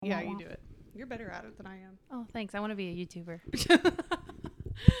Yeah, you do it. You're better at it than I am. Oh, thanks. I want to be a YouTuber.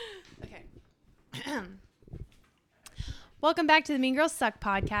 Okay. Welcome back to the Mean Girls Suck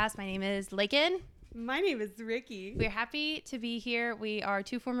podcast. My name is Lakin. My name is Ricky. We're happy to be here. We are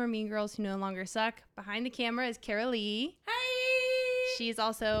two former Mean Girls who no longer suck. Behind the camera is Karalee. Hey! She's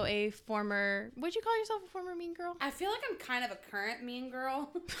also a former... Would you call yourself a former Mean Girl? I feel like I'm kind of a current mean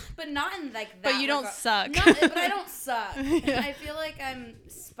girl, but not in like that. But you don't suck. But I don't suck. Yeah. I feel like I'm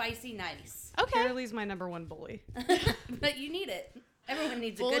spicy nice. Okay. Karalee my number one bully. But you need it. Everyone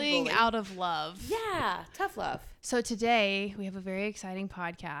needs a good Bullying bully. out of love. Yeah, tough love. So today we have a very exciting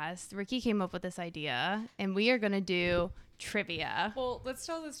podcast. Ricky came up with this idea, and we are going to do trivia. Well, let's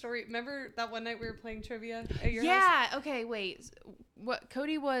tell the story. Remember that one night we were playing trivia at your house? Yeah. Okay. Wait. What?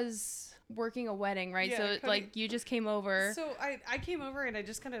 Cody was working a wedding, right? Yeah, so Cody- like you just came over. So I came over and I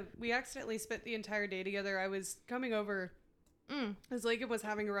just we accidentally spent the entire day together. I was coming over as Lakin was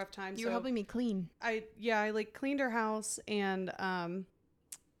having a rough time. You were helping me clean. I like cleaned her house and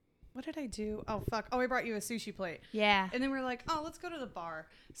what did I do? Oh fuck. Oh, I brought you a sushi plate. Yeah. And then we were like, oh, let's go to the bar.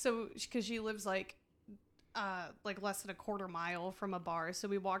 So because she lives like less than a quarter mile from a bar. So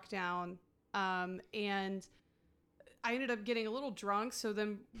we walked down and I ended up getting a little drunk. So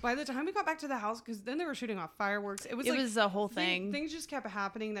then by the time we got back to the house, because then they were shooting off fireworks. It was a whole thing. Things just kept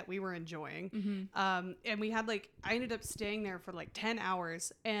happening that we were enjoying. Mm-hmm. And we had I ended up staying there for like 10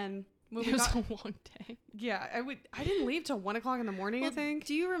 hours. And when It was a long day. yeah, I didn't leave till 1 o'clock in the morning, I think.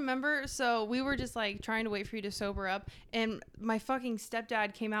 Do you remember? So we were just like trying to wait for you to sober up, and my fucking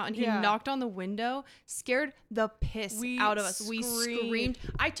stepdad came out and he knocked on the window, scared the piss out of us. We screamed.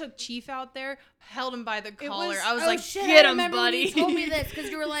 I took Chief out there, held him by the collar. I was like, shit, "Get I him, remember buddy!" when you told me this because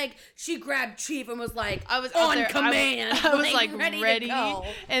you were like, she grabbed Chief and was like, I was on out there, command. I was like ready. To go.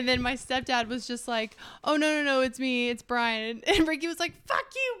 and then my stepdad was just like, "Oh no, it's me, it's Brian." And Ricky was like, "Fuck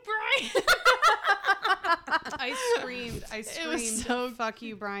you, Brian." I screamed. It was so fuck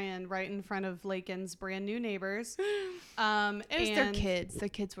you, Brian, right in front of Lakin's brand new neighbors. It was their kids. The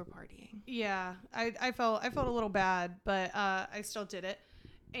kids were partying. Yeah, I felt a little bad, but I still did it.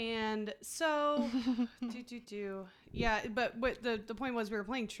 And so, yeah. But what the point was, we were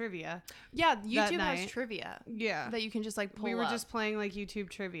playing trivia. Yeah, YouTube night. has trivia. Yeah, That you can just like pull we were up. just playing like YouTube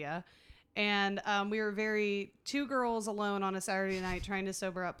trivia, and we were two girls alone on a Saturday night trying to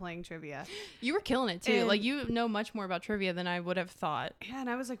sober up playing trivia. You were killing it too. And- Like you know much more about trivia than I would have thought. Yeah, and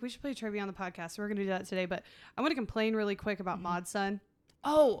I was like, we should play trivia on the podcast, so we're gonna do that today. But I want to complain really quick about Mod Sun.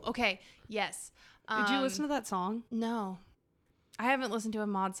 Oh, okay. Yes. Did you listen to that song? No. I haven't listened to a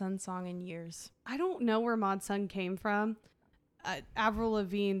Mod Sun song in years. I don't know where Mod Sun came from. Avril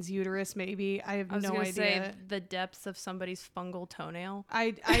Lavigne's uterus, maybe. I have I was no gonna idea. say the depths of somebody's fungal toenail.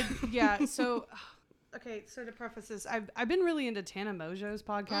 Yeah. So, okay. So to preface this, I've been really into Tana Mojo's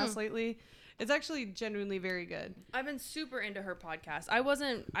podcast lately. It's actually genuinely very good. I've been super into her podcast. I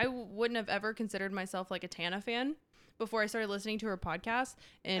wouldn't have ever considered myself like a Tana fan before I started listening to her podcast.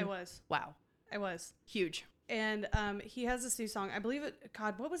 And I was. Wow. I was. Huge. And he has this new song. I believe it.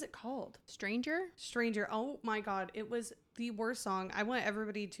 God, what was it called? Stranger? Stranger. Oh my God, it was the worst song. I want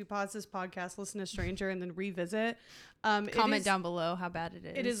everybody to pause this podcast, listen to Stranger, and then revisit. Comment down below how bad it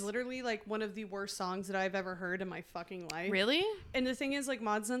is. It is literally like one of the worst songs that I've ever heard in my fucking life. Really? And the thing is, like,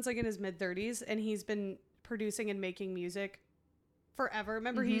 Mod Sun's like in his mid-30s, and he's been producing and making music forever.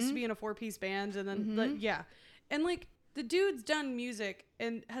 Remember, he used to be in a 4-piece band, and then yeah, and like. The dude's done music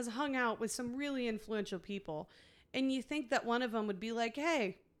and has hung out with some really influential people. And you think that one of them would be like,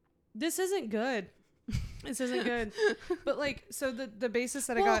 hey, this isn't good. This isn't good. But like, so the basis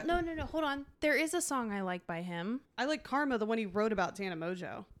that I got. No. Hold on. There is a song I like by him. I like Karma, the one he wrote about Tana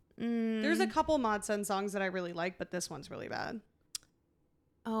Mojo. There's a couple Mod Sun songs that I really like, but this one's really bad.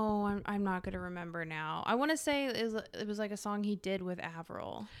 Oh, I'm not going to remember now. I want to say it was like a song he did with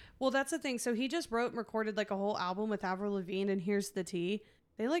Avril. Well, that's the thing. So he just wrote and recorded like a whole album with Avril Lavigne, and Here's the Tea.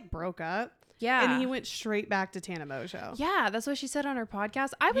 They like broke up. Yeah. And he went straight back to Tana Mojo. Yeah, that's what she said on her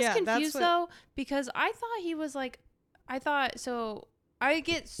podcast. I was confused though, because I thought he was like, so I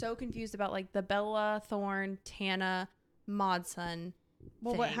get so confused about like the Bella Thorne, Tana, Mod Sun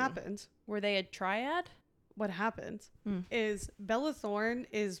Well, thing. what happened? Were they a triad? What happened is Bella Thorne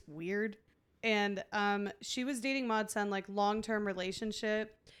is weird, and she was dating Mod Sun, like long-term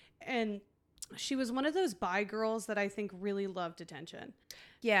relationship, and she was one of those bi girls that I think really loved attention.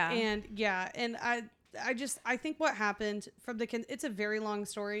 Yeah. And I think what happened from it's a very long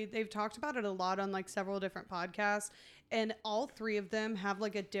story. They've talked about it a lot on like several different podcasts, and all three of them have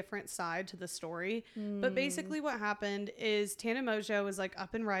like a different side to the story. But basically what happened is Tana Mojo was like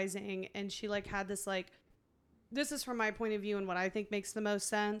up and rising, and she like had this like this is from my point of view and what I think makes the most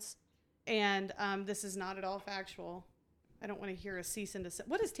sense. And this is not at all factual. I don't want to hear a cease and desist.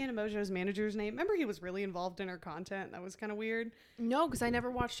 What is Tana Mongeau's manager's name? Remember, he was really involved in her content. That was kind of weird. No, because I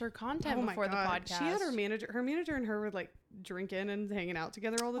never watched her content before the podcast. She had her manager and her were like drinking and hanging out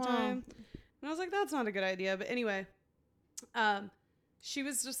together all the time. And I was like, that's not a good idea. But anyway, she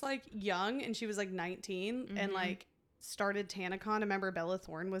was just like young and she was like 19 and like started TanaCon. I remember Bella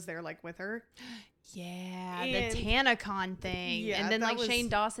Thorne was there like with her. Yeah, the TanaCon thing. Yeah, and then like Shane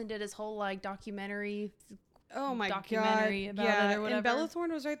Dawson did his whole like documentary. Oh my God. About it or whatever. And Bella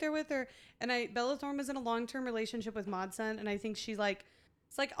Thorne was right there with her. And Bella Thorne was in a long-term relationship with Modson. And I think she's like,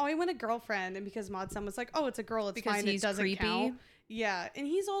 it's like, oh, I want a girlfriend. And because Modson was like, oh, it's a girl. It's because fine. It doesn't creepy. Count. Yeah. And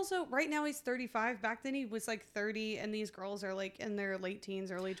he's also, right now he's 35. Back then he was like 30. And these girls are like in their late teens,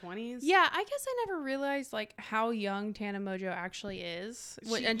 early 20s. Yeah. I guess I never realized like how young Tana Mongeau actually is.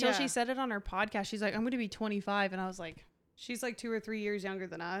 Until she said it on her podcast. She's like, I'm going to be 25. And I was like, she's like 2 or 3 years younger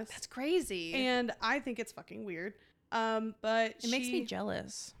than us. That's crazy. And I think it's fucking weird. But it makes me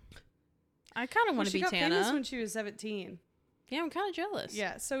jealous. I kind of want to be Tana. She got famous when she was 17. Yeah, I'm kind of jealous.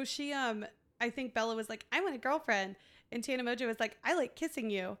 Yeah. So she, I think Bella was like, I want a girlfriend. And Tana Mongeau was like, I like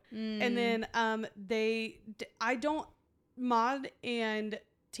kissing you. And then Mod and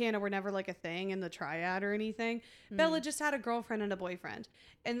Tana were never like a thing in the triad or anything. Bella just had a girlfriend and a boyfriend.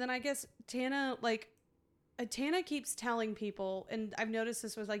 And then I guess Tana keeps telling people, and I've noticed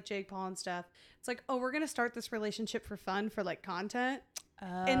this with like Jake Paul and stuff. It's like, oh, we're going to start this relationship for fun, for like content.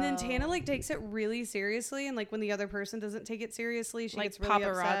 Oh. And then Tana like takes it really seriously. And like when the other person doesn't take it seriously, she gets really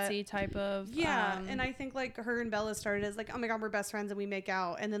paparazzi upset. Type of. Yeah. And I think like her and Bella started as like, oh my God, we're best friends and we make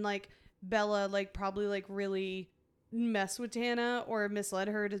out. And then like Bella like probably like really messed with Tana or misled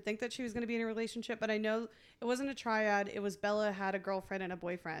her to think that she was going to be in a relationship. But I know it wasn't a triad. It was Bella had a girlfriend and a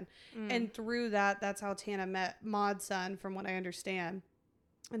boyfriend. And through that, that's how Tana met Modson, from what I understand.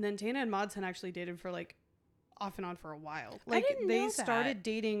 And then Tana and Modson actually dated for like off and on for a while. Like they started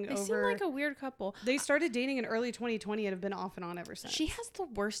dating They seem like a weird couple. They started dating in early 2020 and have been off and on ever since. She has the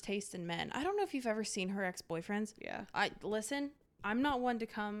worst taste in men. I don't know if you've ever seen her ex-boyfriends. Yeah. I'm not one to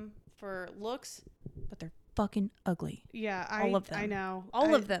come for looks, but they're fucking ugly. Yeah, all of them. I know.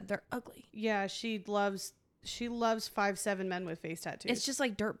 All of them. They're ugly. Yeah, she loves 5'7" men with face tattoos. It's just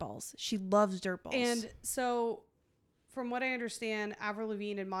like dirt balls. She loves dirt balls. And so from what I understand, Avril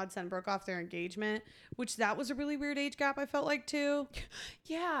Lavigne and Modson broke off their engagement, which that was a really weird age gap, I felt like, too.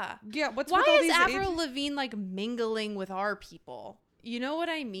 Yeah. Yeah. Why is Avril Lavigne like mingling with our people? You know what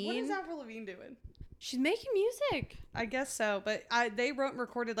I mean? What is Avril Lavigne doing? She's making music. I guess so. But they wrote and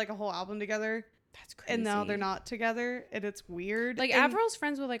recorded like a whole album together. That's crazy. And now they're not together, and it's weird. Like Avril's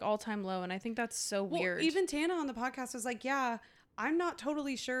friends with like All Time Low, and I think that's so weird. Even Tana on the podcast was like, yeah, I'm not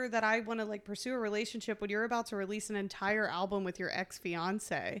totally sure that I want to like pursue a relationship when you're about to release an entire album with your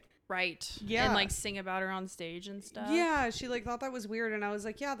ex-fiance. Right. Yeah. And like sing about her on stage and stuff. Yeah. She like thought that was weird. And I was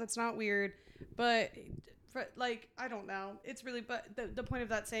like, yeah, that's not weird. But like, I don't know. It's really, but the point of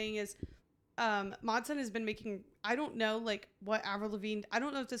that saying is, Modson has been making, I don't know, like what Avril Lavigne, I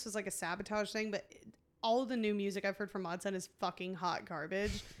don't know if this was like a sabotage thing, but all the new music I've heard from Modson is fucking hot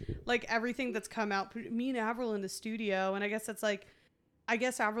garbage. Like everything that's come out, me and Avril in the studio. And I guess that's like, I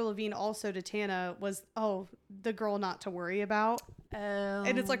guess Avril Lavigne also to Tana was, the girl not to worry about.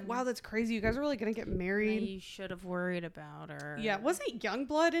 And it's like, wow, that's crazy. You guys are really going to get married. You should have worried about her. Yeah. Wasn't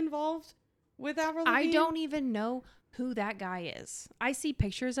Youngblood involved with Avril Lavigne? I don't even know who that guy is. I see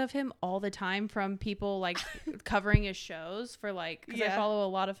pictures of him all the time from people like covering his shows for like, because I follow a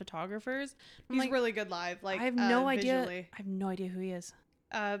lot of photographers. He's like, really good live. Like I have no idea. Visually. I have no idea who he is.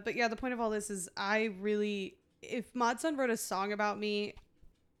 But yeah, the point of all this is if Modson wrote a song about me,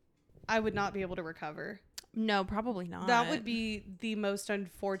 I would not be able to recover. No, probably not. That would be the most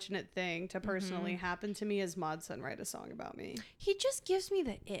unfortunate thing to personally happen to me, is Modson write a song about me. He just gives me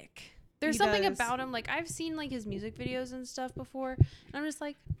the ick. There's something about him, like I've seen like his music videos and stuff before, and I'm just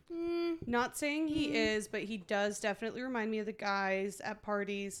like, Not saying he is, but he does definitely remind me of the guys at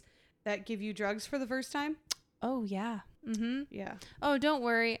parties that give you drugs for the first time. Oh yeah. Yeah. Oh, don't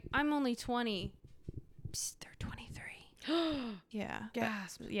worry, I'm only 20. Psst, they're 23. Yeah.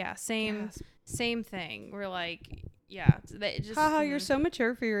 Gasp. Yeah. Same thing. We're like, yeah. They just. Haha, you're so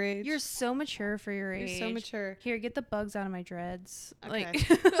mature for your age. You're so mature for your age. You're so mature. Here, get the bugs out of my dreads. Okay.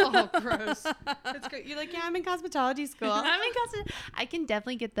 Like, oh, gross. That's great. You're like, yeah, I'm in cosmetology school. I can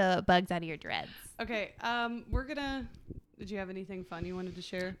definitely get the bugs out of your dreads. Okay. Did you have anything fun you wanted to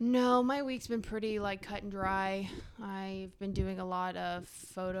share? No, my week's been pretty like cut and dry. I've been doing a lot of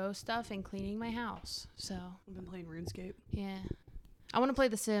photo stuff and cleaning my house. So I've been playing RuneScape. Yeah, I want to play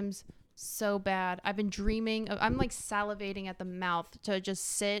The Sims so bad. I've been dreaming of, I'm like salivating at the mouth to just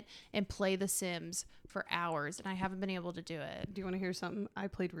sit and play The Sims for hours, and I haven't been able to do it. Do you want to hear something? I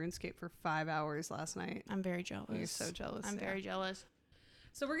played RuneScape for 5 hours last night. I'm very jealous. You're so jealous. I'm very jealous.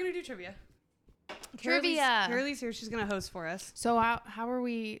 So we're going to do trivia. Karalee here. She's going to host for us. So how are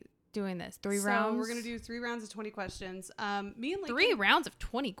we doing this? 3 rounds? We're going to do 3 rounds of 20 questions. Me and Lincoln, 3 rounds of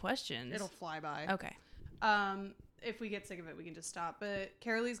 20 questions? It'll fly by. Okay. If we get sick of it, we can just stop. But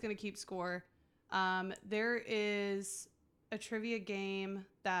Karalee's going to keep score. There is a trivia game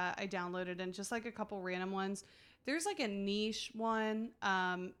that I downloaded, and just like a couple random ones. There's like a niche one.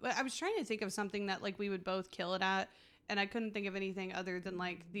 I was trying to think of something that like we would both kill it at, and I couldn't think of anything other than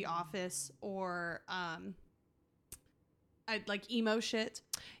like The Office or I'd like emo shit.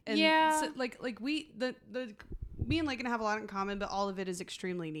 And yeah. So, like me and Lincoln have a lot in common, but all of it is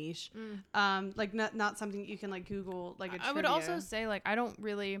extremely niche. Like not something you can like Google like a trivia. I would also say like I don't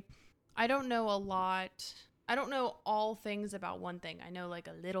know a lot. I don't know all things about one thing. I know like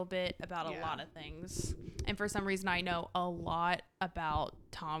a little bit about a lot of things. And for some reason I know a lot about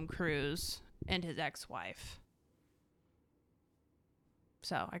Tom Cruise and his ex-wife.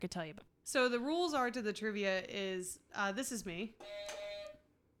 So I could tell you about. So the rules are to the trivia is this is me.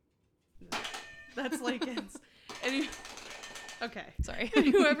 That's Lincoln's. And okay. Sorry.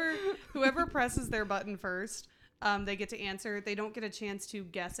 And whoever presses their button first, they get to answer. They don't get a chance to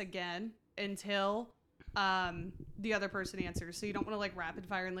guess again until the other person answers. So you don't want to like rapid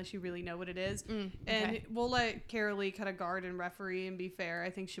fire unless you really know what it is. Okay. And we'll let Karalee cut a guard and referee and be fair. I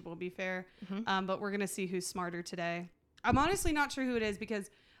think she will be fair. But we're gonna see who's smarter today. I'm honestly not sure who it is because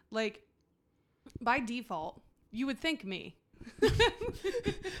like by default you would think me. Who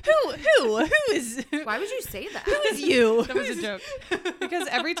is? Why would you say that? Who is you? That was a joke. Because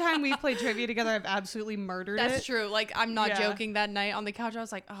every time we've played trivia together, I've absolutely murdered it. That's true. Like I'm not joking. That night on the couch, I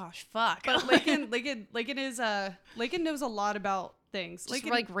was like, "Oh fuck!" But Lincoln knows a lot about things, Just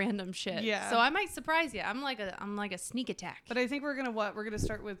like random shit. Yeah. So I might surprise you. I'm like a sneak attack. But I think we're gonna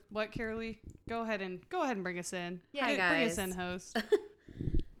start with what, Karalee? Go ahead and bring us in. Yeah, Bring guys. us in, host.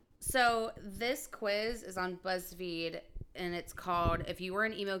 So this quiz is on BuzzFeed. And it's called, if you were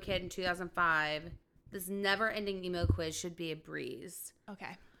an emo kid in 2005, this never-ending emo quiz should be a breeze.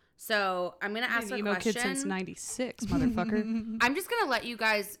 Okay. So I'm going to ask a emo question. kid since 96, motherfucker. I'm just going to let you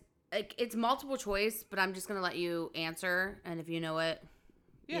guys, like, it's multiple choice, but I'm just going to let you answer. And if you know it,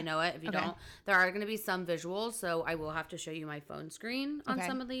 you know it. If you don't, there are going to be some visuals. So I will have to show you my phone screen on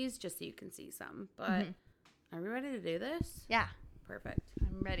some of these just so you can see some. But are we ready to do this? Yeah. Perfect.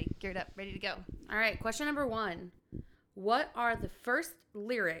 I'm ready. Geared up. Ready to go. All right. Question number 1. What are the first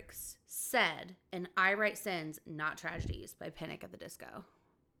lyrics said in I Write Sins, Not Tragedies by Panic at the Disco?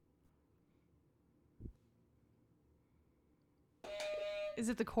 Is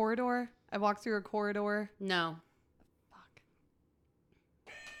it the corridor? I walked through a corridor. No. Fuck.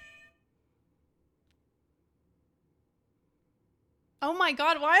 Oh my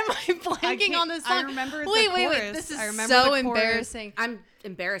god, why am I blanking on this song? I remember wait, the wait, chorus. wait. This is I so embarrassing. I'm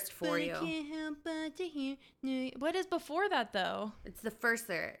embarrassed for But you. I can't help but to hear. What is before that though? It's the first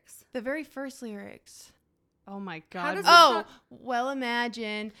lyrics. The very first lyrics. Oh my god. does Oh, well,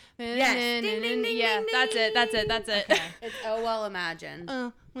 imagine. Yes. Ding, ding, ding, Yeah, ding, that's ding. it. That's it. That's it. Okay. It's Oh Well Imagine.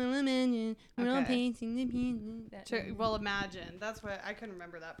 Oh, well, imagine. We're all Okay. painting the piano. Well, imagine. That's what I couldn't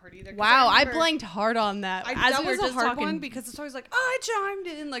remember that part either. 'Cause Wow, I remember- blanked hard on that. As that we were was a just hard talking, one because it's always like, oh, I chimed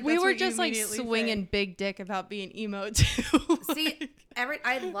in. Like we that's were what you just like immediately swinging say. big dick about being emo too. See,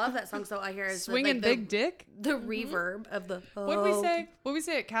 I love that song, so I hear is Swinging like big dick. the reverb of the. What did we say? What did we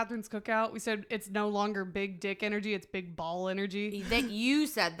say at Catherine's cookout? We said it's no longer big dick energy; it's big ball energy. That you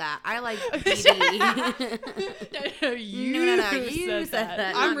said that. I like BD. you You said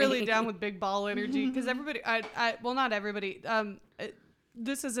that. I'm not really me. down with big ball energy because everybody. Well, not everybody.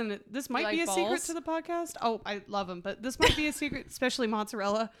 This isn't. This might like be a secret balls? to the podcast. Oh, I love them, but this might be a secret, especially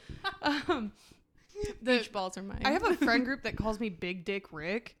mozzarella. Beach balls are mine. I have a friend group that calls me Big Dick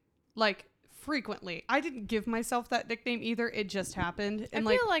Rick, like frequently. I didn't give myself that nickname either. It just happened. I And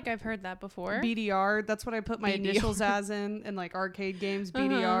feel like I've heard that before. BDR, that's what I put my BDR. initials as in like arcade games.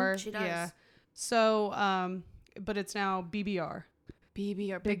 BDR. She does. Yeah. So, but it's now BBR.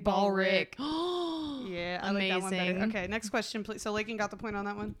 BB or Big Ball Rick. Oh, Yeah, I like that one better. Amazing. Okay, next question, please. So Lakin got the point on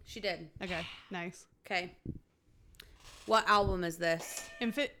that one. She did. Okay, nice. Okay. What album is this?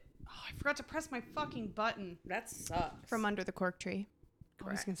 I forgot to press my fucking button. That sucks. From Under the Cork Tree.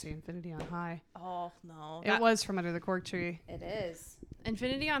 I was gonna say Infinity on High. Oh no, It was From Under the Cork Tree. It is.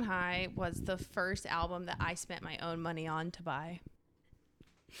 Infinity on High was the first album that I spent my own money on to buy.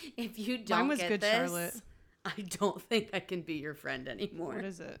 If you Mine don't was get Good this, Charlotte. I don't think I can be your friend anymore. What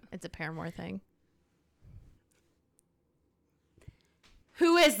is it? It's a Paramore thing.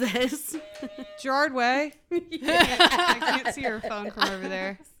 Who is this? Gerard Way. I can't see your phone from over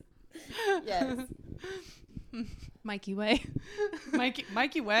there. Yes. Mikey Way.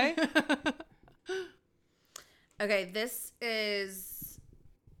 Mikey Way. Okay, this is...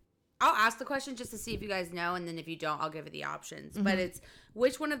 I'll ask the question just to see if you guys know, and then if you don't, I'll give it the options. But it's,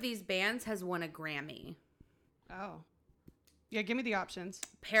 which one of these bands has won a Grammy? Oh. Yeah, give me the options.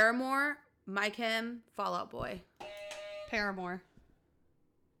 Paramore, My Chem, Fall Out Boy. Paramore.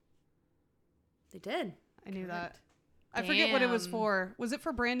 They did. I knew that. I forget what it was for. Was it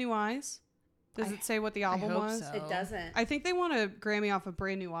for Brand New Eyes? Does it say what the album was? So. It doesn't. I think they won a Grammy off of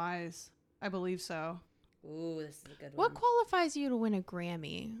Brand New Eyes. I believe so. Ooh, this is a good one. What qualifies you to win a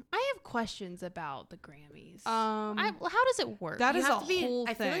Grammy? I have questions about the Grammys. How does it work? That is a have to be, whole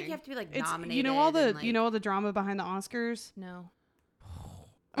I thing. feel like you have to be like It's, nominated. you know all the and, like, you know all the drama behind the Oscars. No.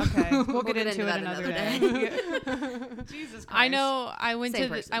 Okay, we'll get into it that another another day. Jesus Christ. I know. I went Same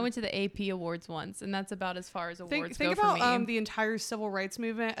to person. I went to the AP Awards once, and that's about as far as awards Think go for about me. the entire civil rights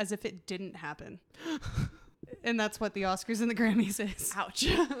movement as if it didn't happen, and that's what the Oscars and the Grammys is. Ouch.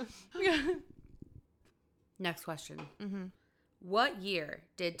 Next question. Mm-hmm. What year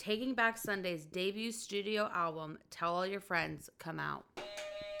did Taking Back Sunday's debut studio album, Tell All Your Friends, come out?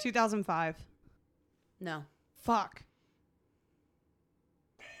 2005. No. Fuck.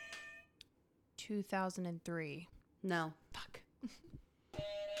 2003. No. Fuck.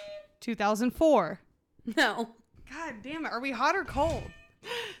 2004. No. God damn it. Are we hot or cold?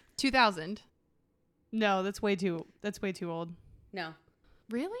 2000. No, that's way too old. No.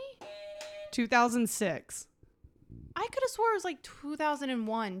 Really? 2006. I could have swore it was like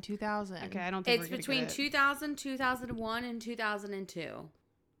 2001, 2000. Okay, I don't think It's we're between gonna get it. 2000, 2001, and 2002.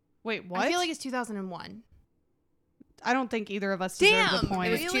 Wait, what? I feel like it's 2001. I don't think either of us deserve the Damn,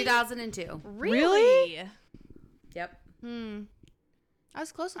 point. It was 2002. Really? Yep. I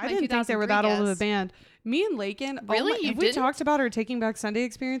was close with I my didn't think they were that old of a band. Me and Lakin. Really? You have we didn't? talked about our Taking Back Sunday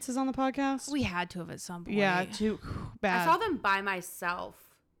experiences on the podcast? We had to have at some point. Yeah, too bad. I saw them by myself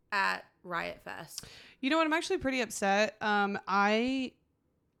at Riot Fest. You know what? I'm actually pretty upset. I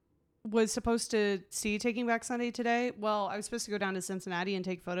was supposed to see Taking Back Sunday today. Well, I was supposed to go down to Cincinnati and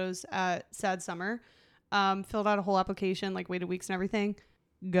take photos at Sad Summer. Filled out a whole application, like waited weeks and everything.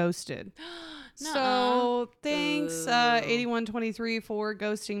 Ghosted. So thanks, 8123 for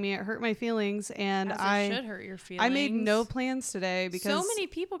ghosting me. It hurt my feelings, and As it should hurt your feelings. I made no plans today because so many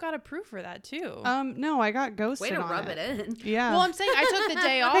people got approved for that too. No, I got ghosted. Way to on rub it in. Yeah. Well, I'm saying I took the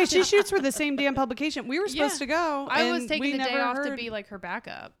day off. Hey, she shoots for the same damn publication. We were supposed to go. I was and taking we the day never off to heard- be like her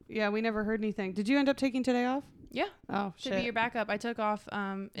backup. Yeah, we never heard anything. Did you end up taking today off? Yeah. Oh, To shit. be your backup. I took off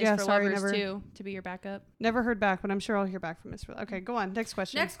Yeah, for sorry, Lovers never- too to be your backup. Never heard back, but I'm sure I'll hear back from Miss. Okay, go on. Next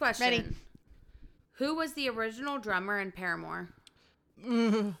question. Next question. Ready. Who was the original drummer in Paramore?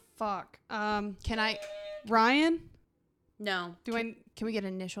 Fuck. Can I? Ryan? No. Can we get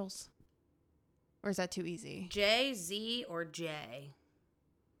initials? Or is that too easy? J, Z, or J?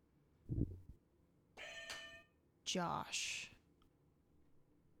 Josh.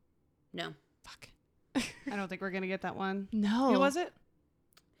 No. Fuck. I don't think we're going to get that one. No. Who was it?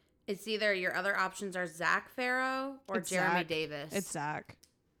 It's either your other options are Zach Farrow or It's Jeremy Zach. Davis. It's Zach.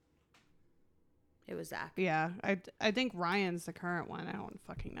 It was Zach. Yeah, I think Ryan's the current one. I don't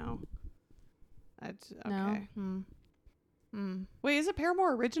fucking know. That's okay. No. Wait, is it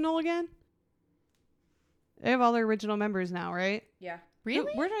Paramore original again? They have all their original members now, right? Yeah.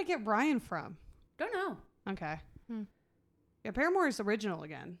 Really? Where did I get Ryan from? Don't know. Okay. Yeah, Paramore is original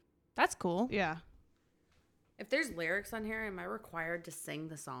again. That's cool. Yeah. If there's lyrics on here, am I required to sing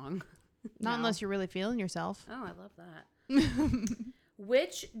the song? Not No. unless you're really feeling yourself. Oh, I love that.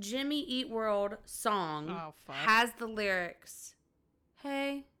 Which Jimmy Eat World song Oh, fuck. has the lyrics,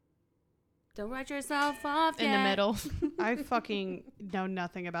 "Hey, don't write yourself off In the yet." middle. I fucking know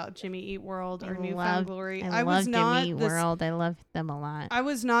nothing about Jimmy Eat World or I Newfound love- Glory. I was love not Jimmy the World. I love them a lot. I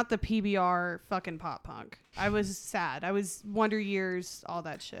was not the PBR fucking pop punk. I was sad. I was Wonder Years, all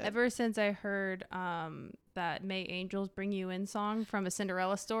that shit. Ever since I heard that May Angels Bring You In song from A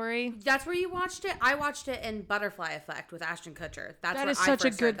Cinderella Story. That's where you watched it. I watched it in Butterfly Effect with Ashton Kutcher. That's That where is I such a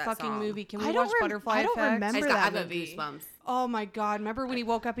first good heard that fucking song. movie. Can we I don't watch rem- Butterfly I don't Effect? remember I that got movie. goosebumps. Oh my god! Remember when he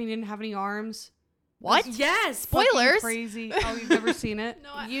woke up and he didn't have any arms? What? Yes. Fucking Spoilers. Crazy. Oh, you've never seen it?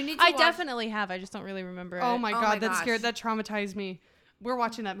 No, You need to I watch- definitely have. I just don't really remember it. Oh my Oh god, my that gosh. scared. That traumatized me. We're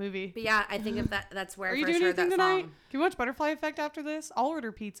watching that movie. But yeah, I think of that. That's where Are I you first doing heard anything that tonight? song. Can we watch Butterfly Effect after this? I'll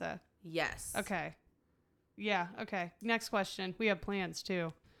order pizza. Yes. Okay. Yeah. Okay. Next question. We have plans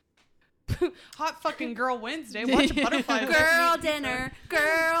too. Hot fucking girl Wednesday. Watch Butterfly. Girl dinner.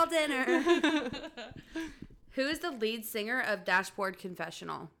 Girl dinner. Who is the lead singer of Dashboard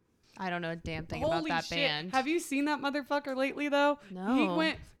Confessional? I don't know a damn thing about that band. Have you seen that motherfucker lately though?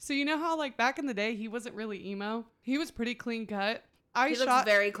 No. So you know how like back in the day he wasn't really emo? He was pretty clean cut. He looks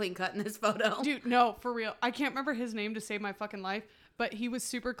very clean cut in this photo. Dude, no, for real. I can't remember his name to save my fucking life, but he was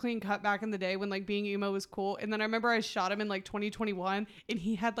super clean cut back in the day when like being emo was cool. And then I remember I shot him in like 2021 and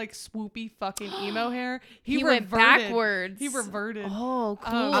he had like swoopy fucking emo hair. He went backwards. He reverted. Oh,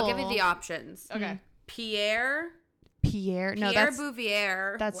 cool. I'll give you the options. Okay. Pierre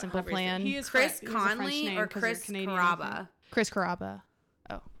Bouvier. That's Simple Plan. He is Chris Conley or Chris Caraba. Chris Caraba.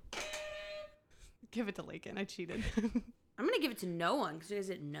 Oh. Give it to Lakin. I cheated. I'm going to give it to no one because you guys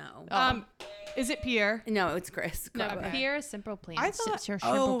didn't know. Is it Pierre? No, it's Chris. No, Pierre is Simple Plan. I thought,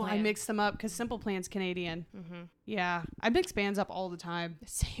 I mixed them up because Simple Plan's Canadian. Mm-hmm. Yeah. I mix bands up all the time.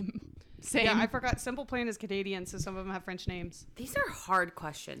 Same. Yeah, I forgot Simple Plan is Canadian, so some of them have French names. These are hard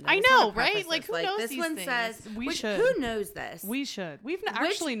questions. I know, right? Like, who knows this these one things? says, we should. Who knows this? We should. We've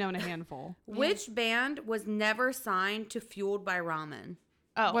actually known a handful. Which band was never signed to Fueled by Ramen?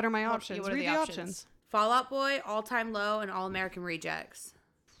 Oh. What are my options? What are Read the options? Fall Out Boy, All Time Low, and All American Rejects.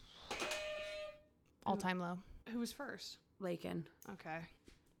 All Time Low. Who was first? Lakin. Okay.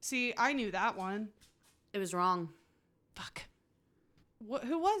 See, I knew that one. It was wrong. Fuck.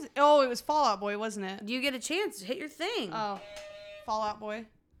 Who was it? Oh, it was Fall Out Boy, wasn't it? You get a chance to hit your thing. Oh, Fall Out Boy.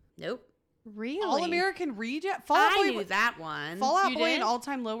 Nope. Really? All American Reject. Fall Out I Boy knew that one. Fall Out You Boy did? and All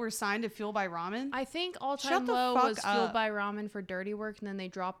Time Low were signed to Fueled by Ramen. I think All Shut Time the Low fuck was Fueled up. by Ramen for Dirty Work, and then they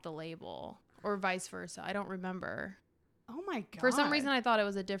dropped the label, or vice versa. I don't remember. Oh my god. For some reason, I thought it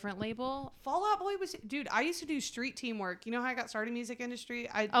was a different label. Fall Out Boy was, dude. I used to do street team work. You know how I got started in the music industry?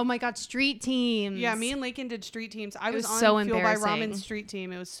 Oh my god, Street Teams. Yeah, me and Lakin did street teams. I was on so Fueled by embarrassing. Ramen street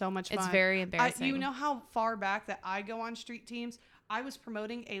team. It was so much fun. It's very embarrassing. You know how far back that I go on street teams? I was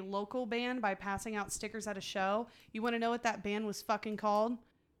promoting a local band by passing out stickers at a show. You want to know what that band was fucking called?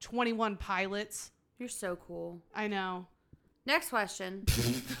 21 Pilots. You're so cool. I know. Next question.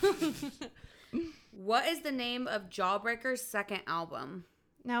 What is the name of Jawbreaker's second album?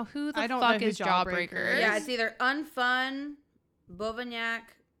 Now, who the I don't fuck know who is Jawbreaker Jawbreaker? is. Yeah, it's either Unfun, Bovignac,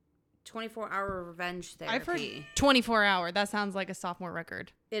 24-Hour Revenge Therapy. I've heard 24 Hour. That sounds like a sophomore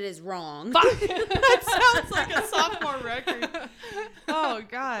record. It is wrong. That sounds like a sophomore record. Oh,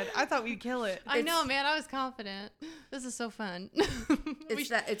 God. I thought we'd kill it. I know, man. I was confident. This is so fun.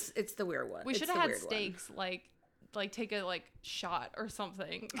 It's the weird one. We should It's have the had weird one. stakes, like take a shot or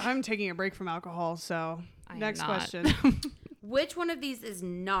something. I'm taking a break from alcohol, so I am next not. question. Which one of these is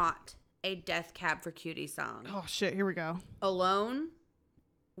not a Death Cab for Cutie song? Oh, shit. Here we go. Alone,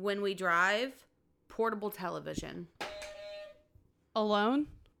 When We Drive, Portable Television. Alone?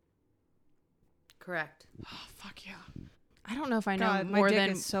 Correct. Oh, fuck yeah. I don't know if I know God, more my dick than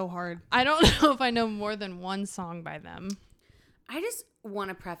is so hard. I don't know if I know more than one song by them. I just want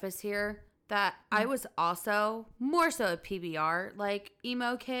to preface here that I was also more so a PBR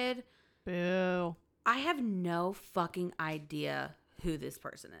emo kid. Boo. I have no fucking idea who this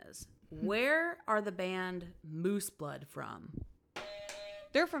person is. Where are the band Moose Blood from?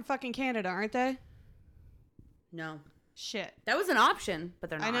 They're from fucking Canada, aren't they? No. Shit. That was an option, but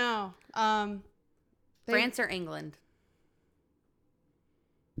they're not. I know. France or England?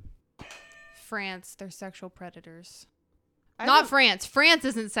 France, they're sexual predators. I Not have France. France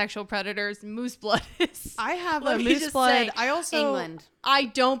isn't sexual predators. Moose Blood is. I have Let a me Moose just Blood. say, I also England. I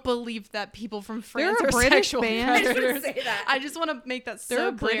don't believe that people from France They're a are British sexual band. I was gonna predators. say that. I just want to make that They're so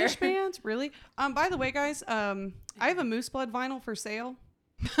a clear. British band, really. By the way, guys, I have a Moose Blood vinyl for sale.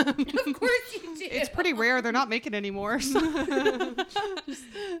 Of course you do. It's pretty rare. They're not making anymore. So.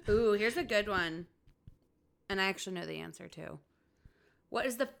 Ooh, here's a good one. And I actually know the answer too. What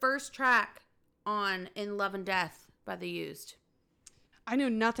is the first track on In Love and Death by The Used? I knew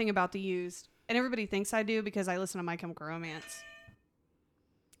nothing about The Used, and everybody thinks I do because I listen to My Chemical Romance.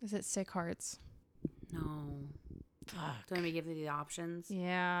 Is it Sick Hearts? No. Do you want me to give you the options?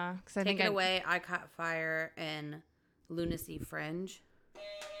 Yeah. Take it away. I Caught Fire and Lunacy Fringe.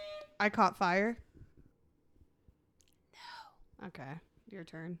 I Caught Fire. No. Okay, your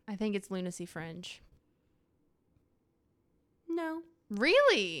turn. I think it's Lunacy Fringe. No.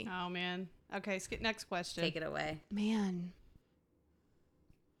 Really? Oh man. Okay, skip next question. Take it away. Man.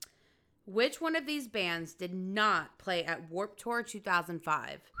 Which one of these bands did not play at Warped Tour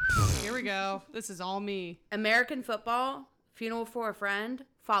 2005? Here we go. This is all me. American Football, Funeral for a Friend,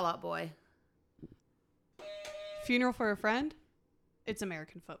 Fall Out Boy. Funeral for a Friend? It's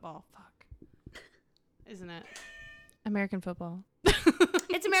American Football. Fuck. Isn't it? American football.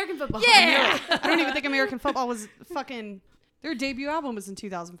 It's American football. Yeah. I don't even think American football was fucking. Their debut album was in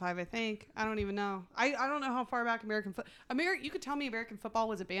 2005, I think. I don't even know. I don't know how far back you could tell me American football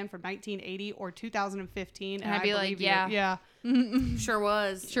was a band from 1980 or 2015, and I'd be like, yeah. Yeah. Sure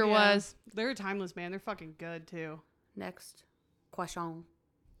was. Sure was. They're a timeless band. They're fucking good, too. Next question.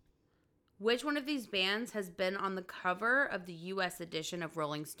 Which one of these bands has been on the cover of the U.S. edition of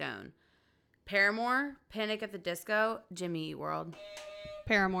Rolling Stone? Paramore, Panic at the Disco, Jimmy Eat World.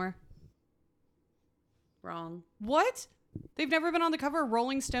 Paramore. Wrong. What? They've never been on the cover of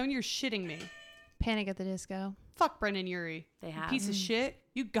Rolling Stone? You're shitting me. Panic at the Disco. Fuck Brendan Urie. They have. You piece of shit.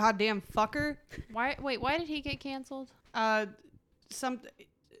 You goddamn fucker. Why did he get canceled? Some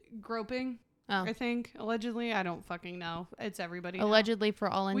groping, I think. Allegedly. I don't fucking know. It's everybody. Allegedly, for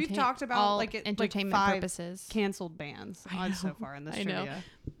all we've talked about entertainment like 5 purposes. Canceled bands so far in this trivia.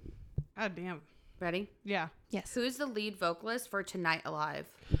 God damn. Ready? Yeah. Yes. Who's the lead vocalist for Tonight Alive?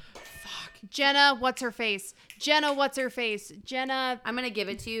 Fuck. Jenna, what's her face? Jenna. I'm going to give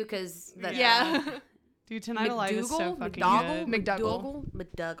it to you because... Yeah. Dude, Tonight Alive is so fucking good.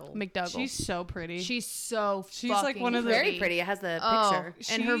 McDougall. She's so pretty. She's like one of the... Very pretty. It has the picture.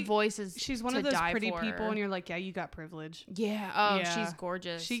 And her voice is She's one of those pretty people and you're like, yeah, you got privilege. Yeah. Oh, yeah. She's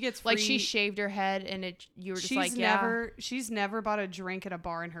gorgeous. She gets free... Like, she shaved her head and you were just like, yeah. She's never bought a drink at a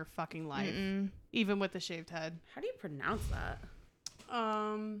bar in her fucking life. Mm-mm. Even with the shaved head. How do you pronounce that?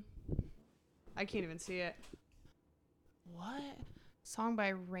 I can't even see it. What? Song by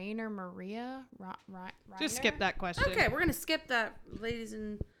Rainer Maria? Just skip that question. Okay, we're going to skip that, ladies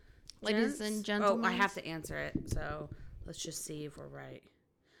and gentlemen. Oh, I have to answer it. So let's just see if we're right.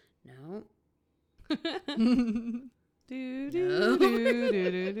 No.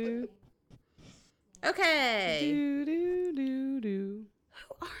 Okay. Who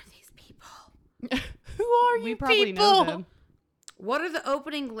are these people? Who are you? We probably people? know them. What are the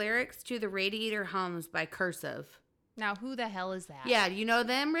opening lyrics to The Radiator Hums by Cursive? Now, who the hell is that? Yeah, do you know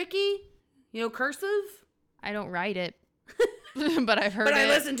them, Ricky? You know Cursive? I don't write it, but I've heard it. But I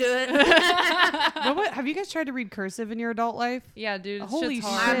listen to it. What? Have you guys tried to read cursive in your adult life? Yeah, dude. Holy shit.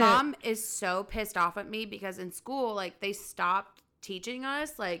 My mom is so pissed off at me because in school, like, they stopped teaching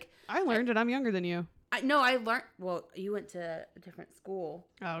us. Like, I learned it. I'm younger than you. I learned. Well, you went to a different school.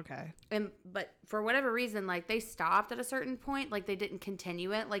 Oh, okay. But for whatever reason, like, they stopped at a certain point. Like, they didn't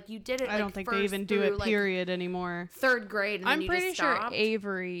continue it. Like, you did it. I don't think they even do it. Period anymore. 3rd grade. And I'm pretty sure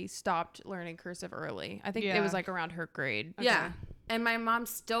Avery stopped learning cursive early. I think it was like around her grade. Okay. Yeah. And my mom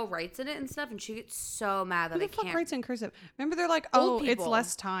still writes in it and stuff, and she gets so mad that Who the fuck writes in cursive? Remember, they're like, oh, it's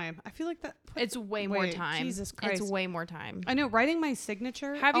less time. I feel like that. It's way more time. Jesus Christ. It's way more time. I know. Writing my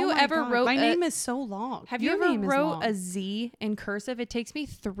signature. Have you ever wrote? My name is so long. Have you ever wrote a Z in cursive? It takes me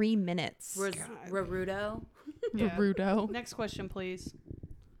 3 minutes. Rarudo. Rarudo. Next question, please.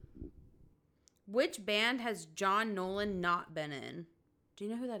 Which band has John Nolan not been in? Do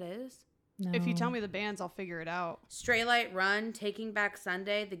you know who that is? No. If you tell me the bands, I'll figure it out. Straylight Run, Taking Back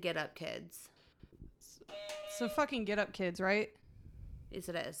Sunday, The Get Up Kids. So fucking Get Up Kids, right? Yes,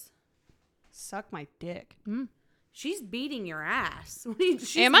 it is. Suck my dick. She's beating your ass.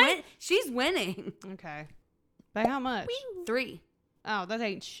 Am I? She's winning. Okay. By how much? 3. Oh, that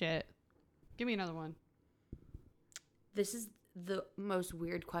ain't shit. Give me another one. This is the most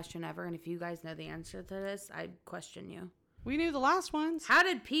weird question ever, and if you guys know the answer to this, I'd question you. We knew the last ones. How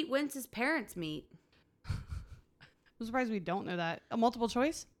did Pete Wentz's parents meet? I'm surprised we don't know that. A multiple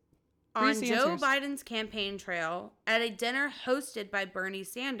choice? On Joe Biden's campaign trail, at a dinner hosted by Bernie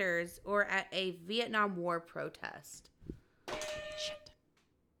Sanders, or at a Vietnam War protest? Shit.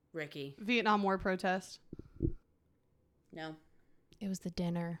 Ricky. Vietnam War protest. No. It was the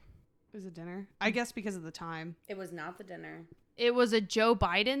dinner. It was a dinner? I guess because of the time. It was not the dinner. It was a Joe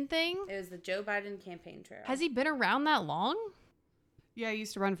Biden thing? It was the Joe Biden campaign trail. Has he been around that long? Yeah, he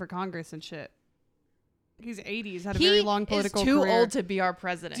used to run for Congress and shit. He's 80. He's had a very long political career. He's too old to be our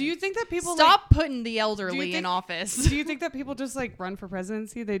president. Do you think that people stop putting the elderly in office? Do you think that people just like run for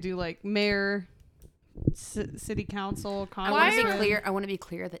presidency? They do like mayor, city council, Congress. I want to be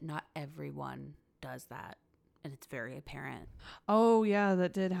clear that not everyone does that. And it's very apparent. Oh, yeah,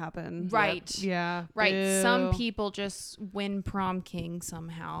 that did happen. Right. Yep. Yeah. Right. Ew. Some people just win prom king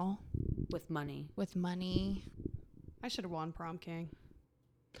somehow. With money. I should have won prom king.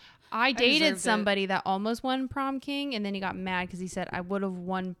 I dated somebody that almost won prom king, and then he got mad because he said, I would have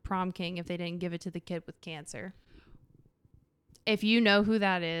won prom king if they didn't give it to the kid with cancer. If you know who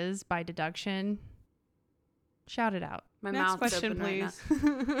that is by deduction, shout it out. My Next mouth's question, open please.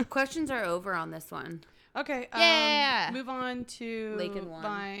 Right now. Questions are over on this one. Okay. Yeah. Move on to Lake and One.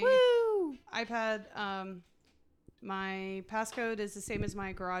 my Woo! iPad. My passcode is the same as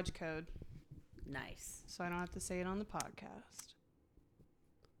my garage code. Nice. So I don't have to say it on the podcast.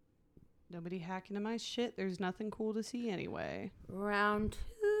 Nobody hacking into my shit. There's nothing cool to see anyway. Round 2.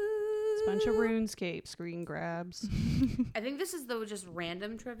 It's a bunch of RuneScape screen grabs. I think this is the just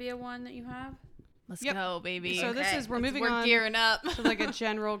random trivia one that you have. Let's go, baby. So this is, we're gearing up to like a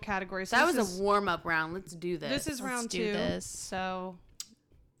general category. So that was a warm-up round. Let's do this. This is round 2. So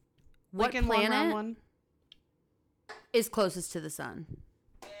what like planet round 1 is closest to the sun?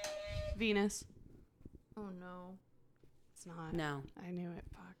 Venus. Oh, no. It's not. No. I knew it.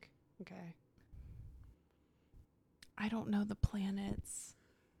 Fuck. Okay. I don't know the planets.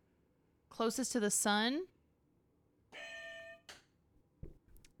 Closest to the sun?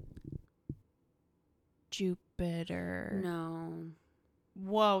 Jupiter. No.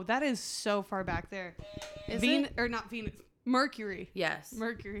 Whoa, that is so far back there. Is it? Or not Venus. Mercury. Yes.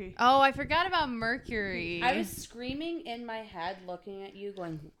 Mercury. Oh, I forgot about Mercury. I was screaming in my head, looking at you,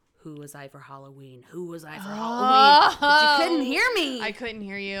 going, who was I for Halloween? Who was I for Halloween? But you couldn't hear me. I couldn't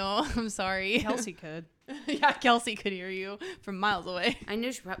hear you. I'm sorry. Kelsey could. Yeah, Kelsey could hear you from miles away. I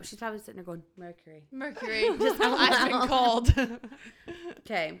knew she's probably sitting there going, Mercury. Mercury. I've been called.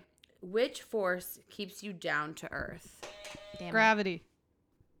 Okay. Which force keeps you down to Earth? Damn Gravity.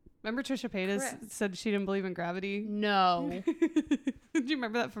 Remember Trisha Paytas said she didn't believe in gravity? No. Do you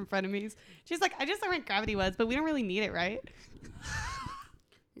remember that from Frenemies? She's like, I just learned what gravity was, but we don't really need it, right?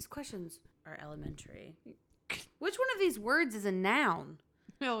 These questions are elementary. Which one of these words is a noun?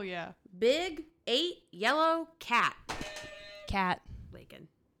 Hell yeah. Big, 8, yellow, cat. Cat. Lincoln.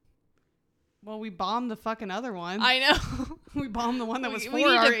 Well, we bombed the fucking other one. I know. We bombed the one that was we for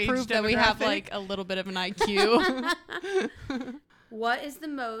need our to age prove that we have demographic. like a little bit of an IQ. What is the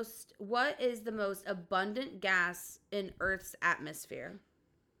most abundant gas in Earth's atmosphere?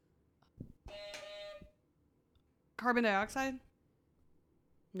 Carbon dioxide?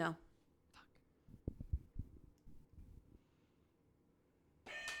 No.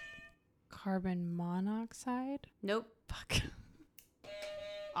 Carbon monoxide? Nope. Fuck.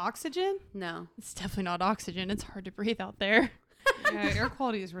 Oxygen? No. It's definitely not oxygen. It's hard to breathe out there. Yeah, air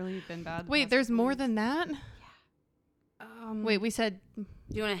quality has really been bad. Wait, there's more than that? Wait, we said Do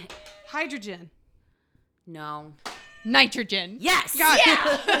you want to? hydrogen. No. nitrogen. Yes. God.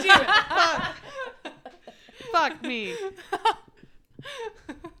 Yeah. Damn it. Fuck me.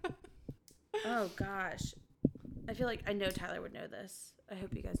 Oh gosh. I feel like I know Tyler would know this. I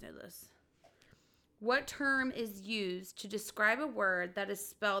hope you guys know this. What term is used to describe a word that is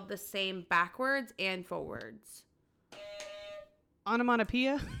spelled the same backwards and forwards?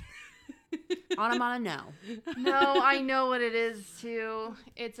 Onomatopoeia. Onomata, no. No, I know what it is too.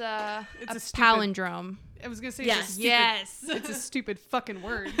 It's a palindrome. I was gonna say yes. It's a stupid fucking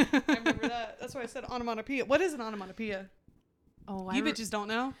word. I remember that. That's why I said onomatopoeia. What is an onomatopoeia? Oh, You bitches don't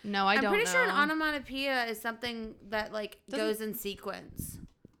know? No, I don't know. I'm pretty sure an onomatopoeia is something that like goes in sequence.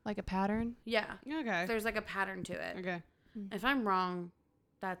 Like a pattern? Yeah. Okay. There's like a pattern to it. Okay. If I'm wrong,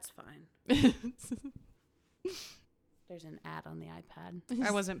 that's fine. There's an ad on the iPad.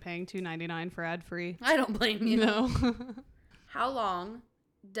 I wasn't paying $2.99 for ad free. I don't blame you. No. How long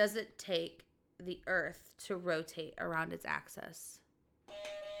does it take the Earth to rotate around its axis?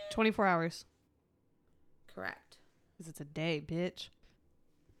 24 hours. Correct. Because it's a day, bitch.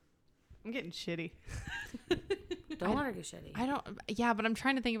 I'm getting shitty. Don't let her get shitty. I don't. Yeah, but I'm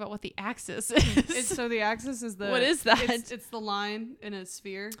trying to think about what the axis is. So the axis is the. What is that? It's the line in a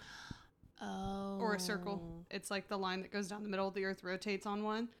sphere. Oh. Or a circle. It's like the line that goes down the middle. The Earth rotates on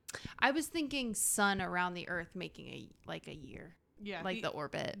one. I was thinking sun around the Earth making a year. Yeah. Like the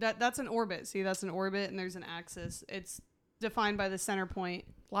orbit. That's an orbit. See, that's an orbit, and there's an axis. It's defined by the center point.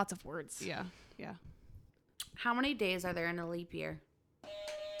 Lots of words. Yeah. Yeah. How many days are there in a leap year?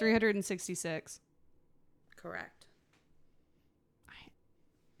 366. Correct.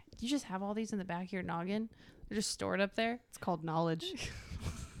 You just have all these in the back of your noggin? They're just stored up there? It's called knowledge.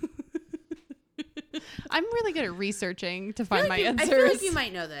 I'm really good at researching to find my answers. I feel like you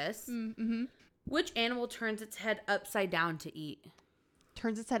might know this. Mm-hmm. Which animal turns its head upside down to eat?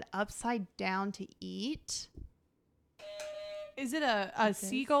 Turns its head upside down to eat? Is it a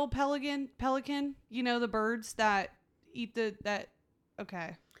seagull pelican? You know, the birds that eat that.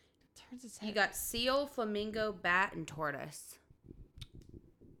 Okay. Turns its head. You got seal, flamingo, bat, and tortoise.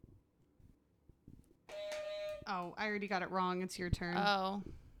 Oh, I already got it wrong. It's your turn. Oh.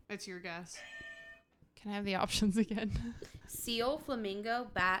 It's your guess. Can I have the options again? Seal, flamingo,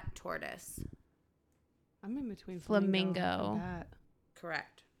 bat, tortoise. I'm in between Flamingo. and bat.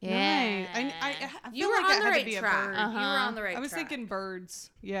 Correct. Yeah. Nice. I feel You were like on it the had to right be a track. bird. You were on the right track. I was thinking birds.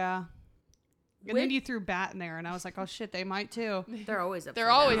 Yeah. And then you threw bat in there, and I was like, oh shit, they might too. They're always upside They're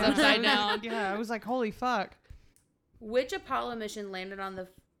down. always upside down. Yeah, I was like, holy fuck. Which Apollo mission landed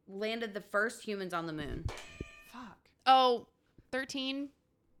the first humans on the moon? Fuck. Oh, 13.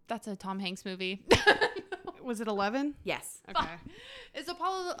 That's a Tom Hanks movie. Was it 11? Yes. Okay. Is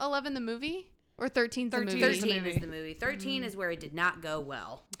Apollo 11 the movie? Or 13 the movie? 13 is the movie. 13 is where it did not go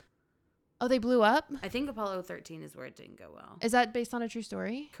well. Oh, they blew up? I think Apollo 13 is where it didn't go well. Is that based on a true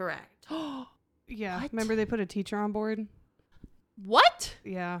story? Correct. Yeah. What? Remember they put a teacher on board? What?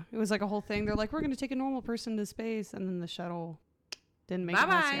 Yeah. It was like a whole thing. They're like, we're going to take a normal person to space. And then the shuttle didn't make it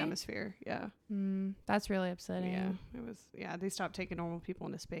past the atmosphere. Yeah. That's really upsetting. Yeah. It was, yeah. They stopped taking normal people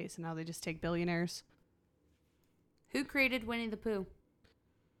into space. And now they just take billionaires. Who created Winnie the Pooh?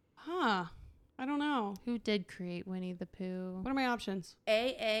 Huh. I don't know. Who did create Winnie the Pooh? What are my options?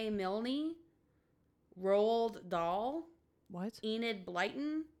 A. Milne, Roald Dahl, What? Enid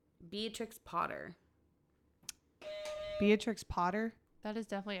Blyton, Beatrix Potter. Beatrix Potter? That is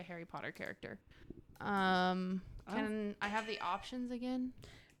definitely a Harry Potter character. Can I have the options again?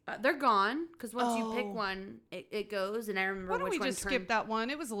 They're gone because once you pick one, it goes. And I remember Why don't which we one just skip that one?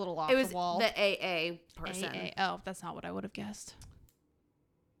 It was a little off It was the wall. the AA person. AA. Oh, that's not what I would have guessed.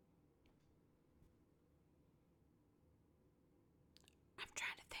 I'm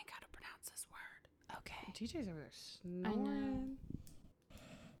trying to think how to pronounce this word. Okay. TJ's over there I snoring. know.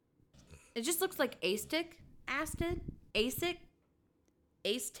 It just looks like acetic acid. Acetic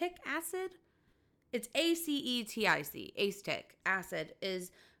acid. It's ACETIC. Acetic acid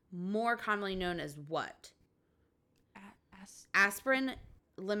is more commonly known as what? Aspirin,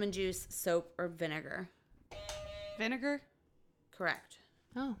 lemon juice, soap, or vinegar. Vinegar? Correct.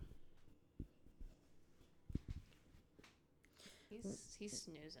 Oh. He's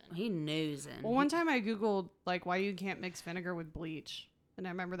snoozing. He snoozing. Well, one time I Googled, like, why you can't mix vinegar with bleach. And I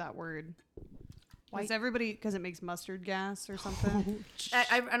remember that word. Why? Because it makes mustard gas or something.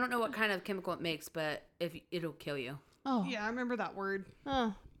 I don't know what kind of chemical it makes, but it'll kill you. Oh. Yeah, I remember that word.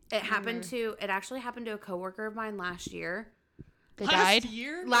 Oh. It actually happened to a coworker of mine last year. They died?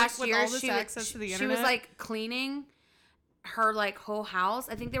 Last with year, all this access to the she internet? was like cleaning her like whole house.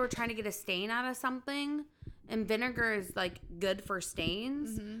 I think they were trying to get a stain out of something, and vinegar is like good for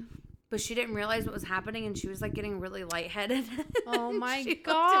stains. Mm-hmm. But she didn't realize what was happening, and she was like getting really lightheaded. Oh my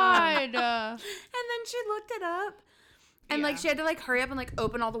god! And then she looked it up, and like she had to like hurry up and like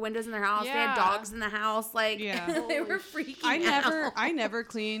open all the windows in their house. They had dogs in the house, like they were freaking out. I never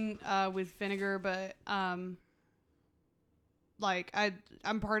clean with vinegar, but like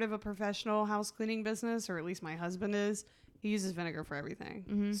I'm part of a professional house cleaning business, or at least my husband is. He uses vinegar for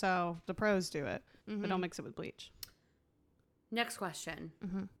everything, so the pros do it, but don't mix it with bleach. Next question.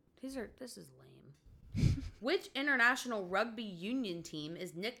 This is lame. Which international rugby union team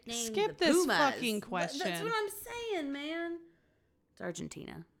is nicknamed Skip the this Pumas? fucking question. That's what I'm saying, man. It's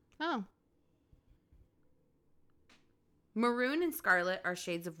Argentina. Oh. Maroon and scarlet are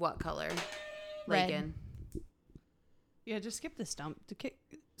shades of what color? Red. Lakin. Yeah, just skip the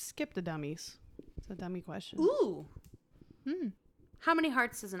skip the dummies. It's a dummy question. Ooh. How many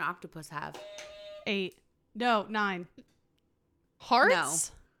hearts does an octopus have? 8. No, 9.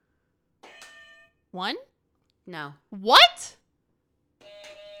 Hearts? No. 1? No. What?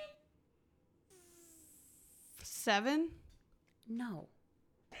 7? No.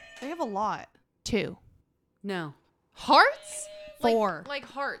 They have a lot. 2. No. Hearts? 4. Like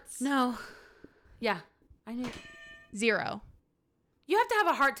hearts. No. Yeah. I knew. 0. You have to have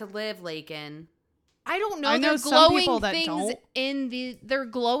a heart to live, Lakin. I don't know. I know They're some glowing people that things don't. they're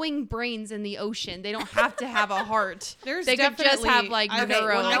glowing brains in the ocean. They don't have to have a heart. They could just have like Okay,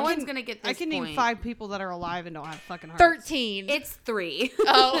 neuro. well, no one's gonna get this I can point. name 5 people that are alive and don't have fucking hearts. 13. It's 3.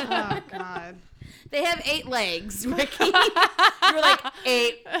 Oh. Oh God. They have 8 legs, Ricky. You were like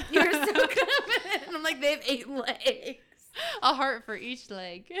 8. You were so confident. I'm like, they have 8 legs. A heart for each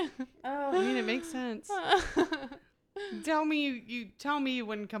leg. I mean, it makes sense. Tell me you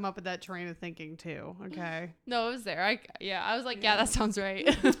wouldn't come up with that train of thinking too. Okay. No, it was there. I was like, yeah, that sounds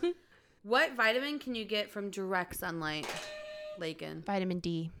right. What vitamin can you get from direct sunlight, Lakin? Vitamin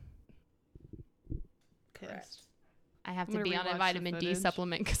D. Correct. I have I'm to gonna be on a rewatch the vitamin D footage.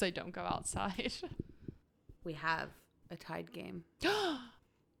 supplement because I don't go outside. We have a tied game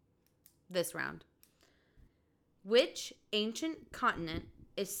this round. Which ancient continent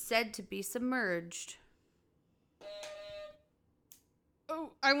is said to be submerged?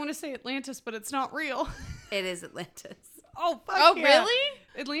 Oh, I want to say Atlantis, but it's not real. It is Atlantis. Oh, fuck Oh, yeah. really?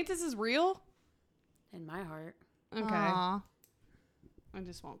 Atlantis is real? In my heart. Okay. Aww. I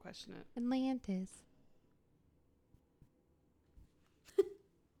just won't question it. Atlantis.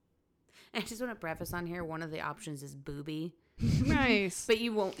 And I just want to preface on here, one of the options is booby. Nice. But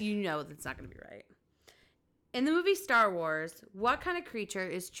you know that's not going to be right. In the movie Star Wars, what kind of creature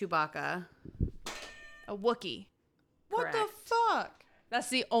is Chewbacca? A Wookiee. What the fuck? That's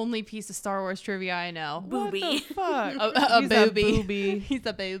the only piece of Star Wars trivia I know. Booby. What the fuck? A booby. booby. He's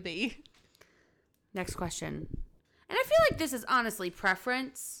a booby. Next question. And I feel like this is honestly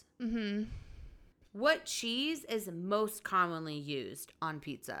preference. Mm-hmm. What cheese is most commonly used on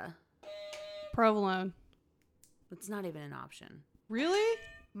pizza? Provolone. It's not even an option. Really?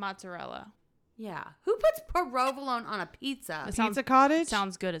 Mozzarella. Yeah. Who puts provolone on a pizza? Pizza Cottage?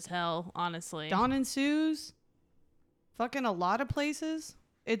 Sounds good as hell, honestly. Don and Sue's? Fucking a lot of places.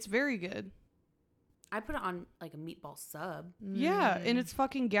 It's very good. I put it on like a meatball sub. Yeah, and it's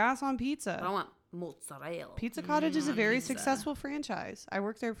fucking gas on pizza. But I want mozzarella. Pizza Cottage is a very pizza. successful franchise. I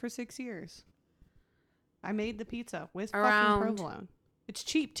worked there for 6 years. I made the pizza with Around- fucking provolone. It's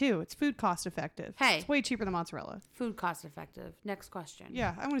cheap too. It's food cost effective. Hey. It's way cheaper than mozzarella. Food cost effective. Next question.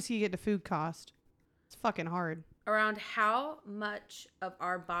 Yeah, I want to see you get to food cost. It's fucking hard. Around how much of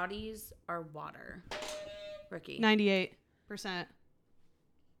our bodies are water? Ricky. 98%.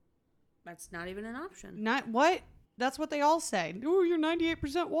 That's not even an option. Not what? That's what they all say. Oh, you're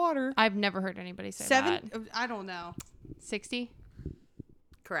 98% water. I've never heard anybody say 7? that. I don't know. 60?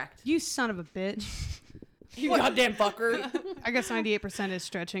 Correct. You son of a bitch. You goddamn fucker. I guess 98% is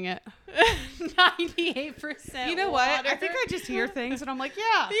stretching it. 98%. You know what? I think I just hear things and I'm like,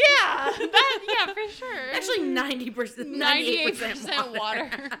 yeah. Yeah, for sure. Actually, 90%. 98% water.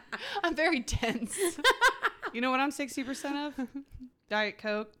 I'm very dense. You know what I'm 60% of? Diet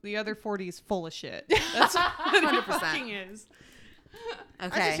Coke. The other 40 is full of shit. That's what 100%. it fucking is.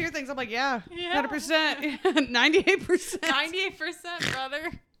 Okay. I just hear things. I'm like, yeah. 100%. 98%. 98%,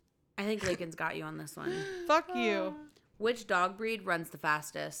 brother. I think Lakin's got you on this one. Fuck you. Which dog breed runs the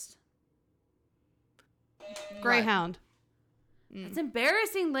fastest? Greyhound. It's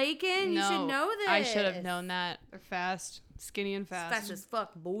embarrassing, Lakin. You should know this. I should have known that. They're fast. Skinny and fast. Fast as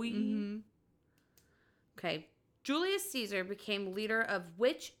fuck, boy. Mm-hmm. Okay. Julius Caesar became leader of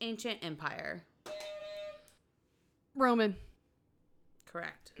which ancient empire? Roman.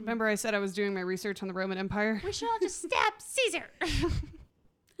 Correct. Remember I said I was doing my research on the Roman Empire? We should all just stab Caesar.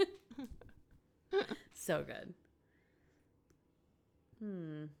 So good.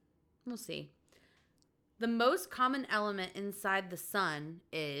 We'll see. The most common element inside the sun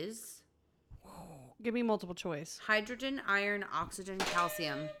is Give me multiple choice. hydrogen, iron, oxygen,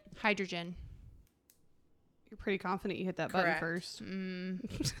 calcium. Hydrogen. You're pretty confident you hit that Correct. button first.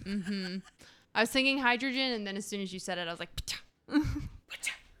 Mm-hmm. I was thinking hydrogen, and then as soon as you said it, I was like,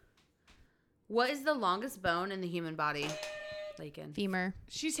 What is the longest bone in the human body? Lakin. femur.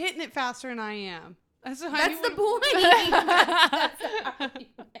 She's hitting it faster than I am. That's That's the point. point. That's how you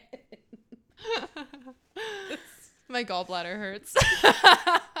win. My gallbladder hurts.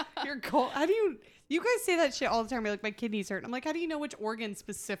 You're cold. How do you guys say that shit all the time? You're like, my kidneys hurt. I'm like, how do you know which organ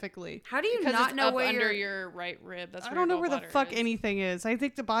specifically? How do you Because not it's know up where under your your right rib. That's I where don't know your where the gallbladder fuck is. anything is. I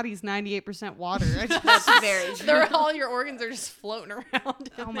think the body's 98% water. I just, That's very true. All your organs are just floating around.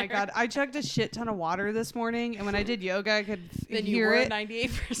 in oh my there. God. I chugged a shit ton of water this morning. And when I did yoga, I could Then you hear were it.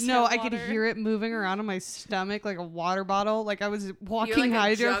 98%. No, I water. could hear it moving around on my stomach like a water bottle. Like I was walking like a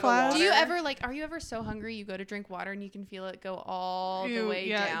hydro jug of flask. Do you water. ever are you ever so hungry you go to drink water and you can feel it go all the Ew, way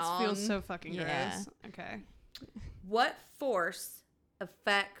yeah, down? it feels so fucking Yeah. gross. Okay. What force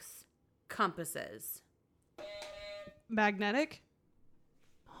affects compasses? Magnetic?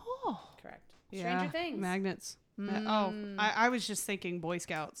 Oh. Correct. Yeah. Stranger Things. Magnets. Mm. I was just thinking Boy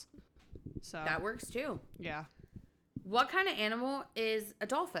Scouts. So That works too. yeah. What kind of animal is a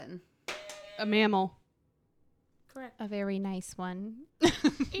dolphin? A mammal. Correct. A very nice one.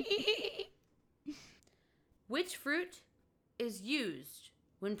 Which fruit is used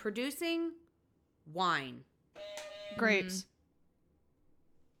when producing wine? Grapes.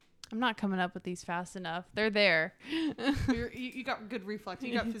 I'm not coming up with these fast enough. They're there. You got good reflex.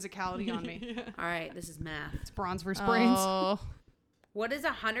 You got physicality on me. All right, this is math. It's bronze versus brains. Oh. What is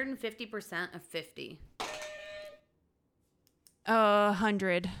 150% of 50?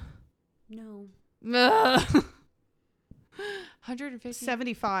 100. No. 150.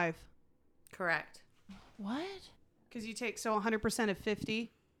 75. Correct. What? Because you take, so 100% of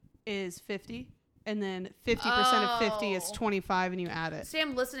 50 is 50. And then 50% of 50 is 25 and you add it. See,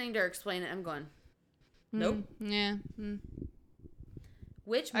 I'm listening to her explain it. I'm going, nope. Yeah.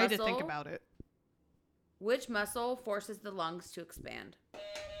 Which I muscle? had to think about it. Which muscle forces the lungs to expand?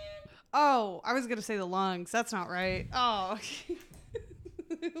 Oh, I was going to say the lungs. That's not right. Oh.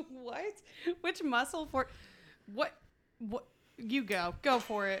 What? Which muscle for... What? You go. Go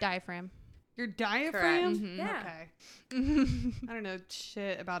for it. Diaphragm. Your diaphragm? Correct. Yeah. Okay. I don't know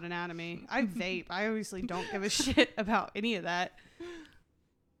shit about anatomy. I vape. I obviously don't give a shit about any of that.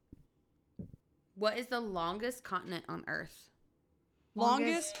 What is the longest continent on Earth?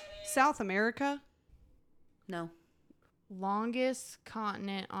 Longest? South America? No. Longest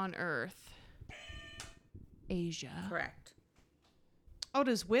continent on Earth. Asia. Correct. Oh,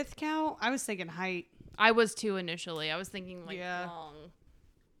 does width count? I was thinking height. I was too initially. I was thinking long.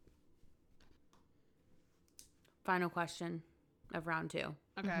 Final question of round 2.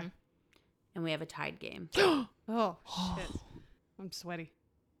 Okay. Mm-hmm. And we have a tied game. Oh, shit. I'm sweaty.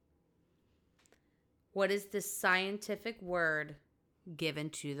 What is the scientific word given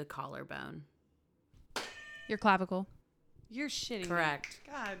to the collarbone? Your clavicle. You're shitting. Correct.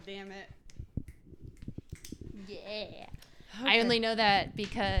 Me. God damn it. Yeah. Okay. I only know that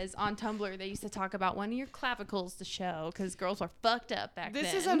because on Tumblr they used to talk about one of your clavicles to show because girls were fucked up back then.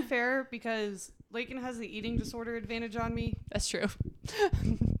 This is unfair because Lakin has the eating disorder advantage on me. That's true.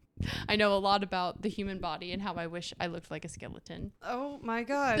 I know a lot about the human body and how I wish I looked like a skeleton. Oh my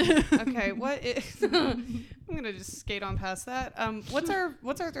god. Okay, what is I'm gonna just skate on past that. What's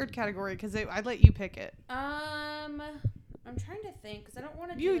our third category? Because I'd let you pick it. I'm trying to think because I don't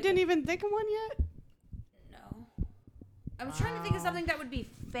want to. You didn't even think of one yet? No. I was trying to think of something that would be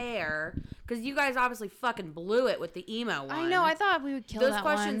fair because you guys obviously fucking blew it with the emo one. I know. I thought we would kill those that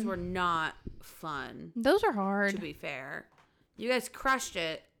questions one. were not fun. Those are hard. To be fair, you guys crushed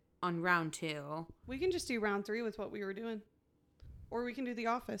it on round 2. We can just do round 3 with what we were doing. Or we can do The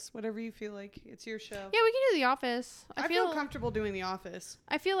Office, whatever you feel like. It's your show. Yeah, we can do The Office. I feel comfortable doing The Office.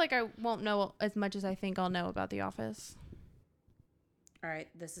 I feel like I won't know as much as I think I'll know about The Office. All right,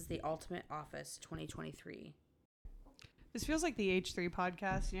 this is the Ultimate Office 2023. This feels like the H3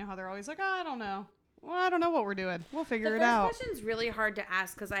 podcast. You know how they're always like, oh, I don't know. Well, I don't know what we're doing. We'll figure it out. The first question's really hard to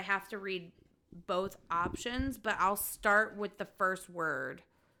ask because I have to read both options, but I'll start with the first word.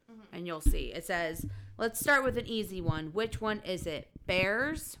 And you'll see. It says, let's start with an easy one. Which one is it?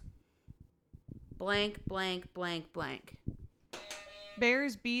 Bears, blank, blank, blank, blank.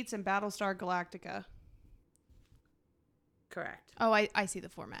 Bears, Beats, and Battlestar Galactica. Correct. Oh, I see the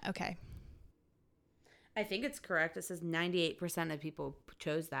format. Okay. I think it's correct. It says 98% of people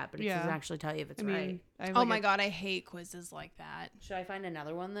chose that, but it doesn't actually tell you if it's right. Oh my God, I hate quizzes like that. Should I find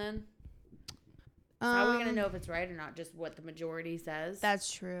another one then? How are we going to know if it's right or not? Just what the majority says?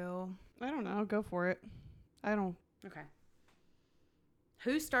 That's true. I don't know. Go for it. I don't. Okay.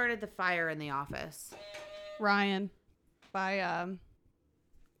 Who started the fire in the office? Ryan. By,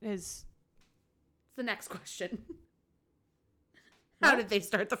 It's the next question. How did they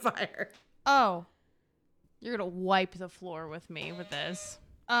start the fire? Oh. You're going to wipe the floor with me with this.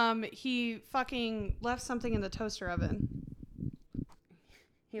 He fucking left something in the toaster oven.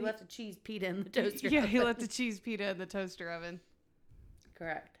 He left a cheese pita in the toaster oven. Yeah, he left the cheese pita in the toaster oven.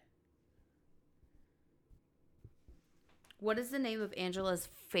 Correct. What is the name of Angela's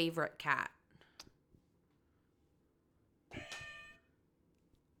favorite cat?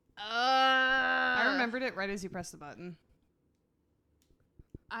 I remembered it right as you pressed the button.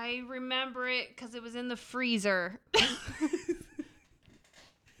 I remember it because it was in the freezer.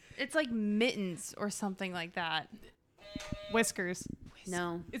 It's like Mittens or something like that. Whiskers.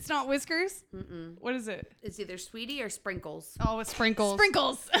 No. It's not Whiskers? Mm-mm. What is it? It's either Sweetie or Sprinkles. Oh, it's Sprinkles.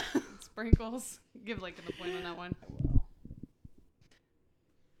 Sprinkles. Sprinkles. Give Lincoln the point on that one. I will.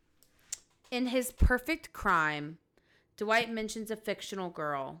 In his perfect crime, Dwight mentions a fictional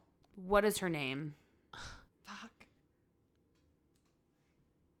girl. What is her name? Fuck.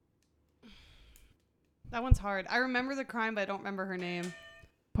 That one's hard. I remember the crime, but I don't remember her name.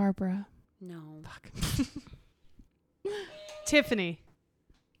 Barbara. No. Fuck. Tiffany.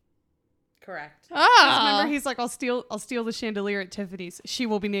 Correct. Oh. Remember, he's like, I'll steal the chandelier at Tiffany's. She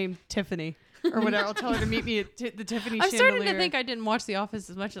will be named Tiffany, or whatever. I'll tell her to meet me at the Tiffany I'm chandelier. starting to think I didn't watch The Office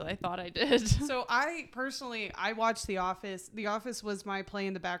as much as I thought I did. So I watched The Office. The Office was my play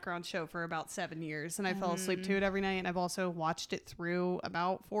in the background show for about 7 years, and I fell asleep to it every night. And I've also watched it through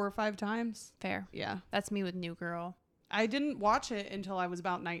about 4 or 5 times. Fair. Yeah, That's me with New Girl. I didn't watch it until I was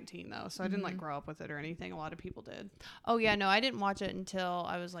about 19, though, so I didn't like grow up with it or anything. A lot of people did. Oh yeah, no, I didn't watch it until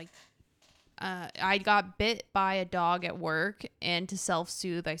I was like, I got bit by a dog at work, and to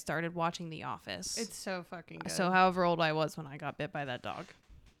self-soothe, I started watching The Office. It's so fucking good. So however old I was when I got bit by that dog.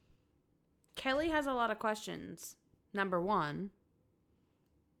 Kelly has a lot of questions. Number 1.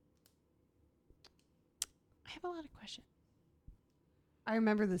 I have a lot of questions. I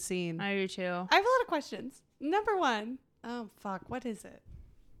remember the scene. I do too. I have a lot of questions. Number 1. Oh, fuck. What is it?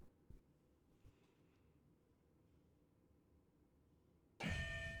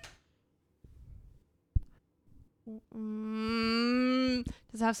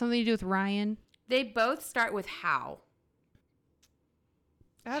 Does it have something to do with Ryan? They both start with how.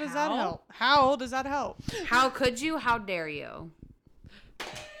 How does that help? How does that help? How could you? How dare you?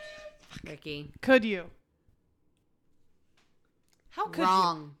 Ricky. Could you? How could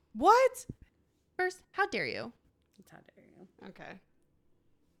Wrong. you? What? First, how dare you? It's how dare you. Okay.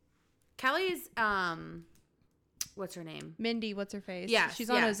 Kelly's, what's her name? Mindy, what's her face? Yeah, she's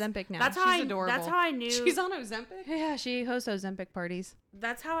on Ozempic now. She's adorable. That's how I knew. She's on Ozempic? Yeah, she hosts Ozempic parties.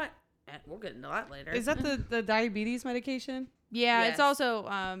 That's how we'll get into that later. Is that the diabetes medication? Yeah, Yes. it's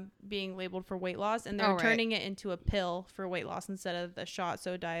also being labeled for weight loss, and they're turning it into a pill for weight loss instead of the shot,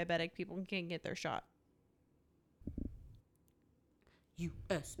 so diabetic people can get their shot.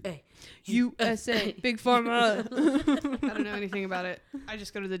 USA. Big Pharma. I don't know anything about it. I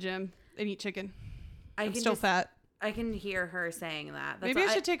just go to the gym and eat chicken. I'm still fat. I can hear her saying that. Maybe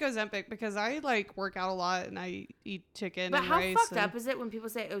I should take Ozempic because I work out a lot and I eat chicken. But and how rice fucked up is it when people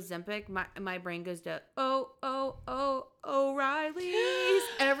say Ozempic? My brain goes to O'Reilly's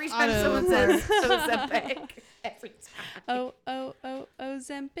every time someone says Ozempic. Every time.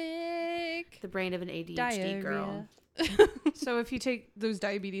 Ozempic. The brain of an ADHD girl. So if you take those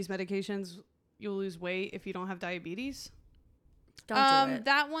diabetes medications, you'll lose weight if you don't have diabetes? Don't do it.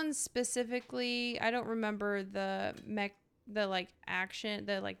 That one specifically, I don't remember the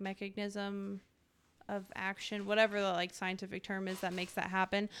mechanism of action, whatever the scientific term is that makes that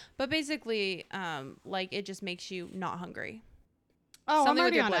happen. But basically, it just makes you not hungry. Oh, Something I'm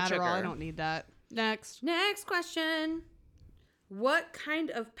already with your on blood Adderall. sugar. I don't need that. Next question. What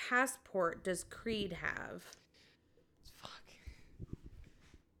kind of passport does Creed have? Fuck.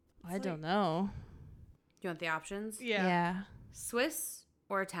 I don't know. You want the options? Yeah. Swiss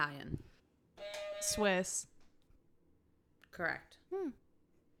or Italian? Swiss. Correct.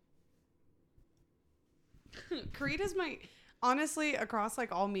 Creed is honestly, across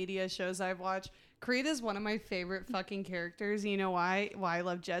all media shows I've watched, Creed is one of my favorite fucking characters. You know why I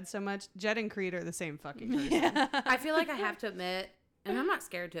love Jed so much? Jed and Creed are the same fucking person. Yeah. I feel like I have to admit, and I'm not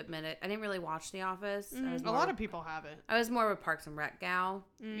scared to admit it, I didn't really watch The Office. A lot of people haven't. I was more of a Parks and Rec gal.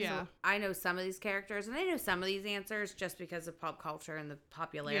 Yeah. So I know some of these characters, and I know some of these answers just because of pop culture and the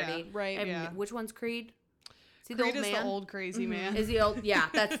popularity. Yeah, right. And which one's Creed? Is he Creed the old is man? the old crazy man. Is the old? Yeah,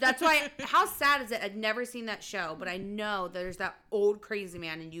 that's why. How sad is it? I'd never seen that show, but I know there's that old crazy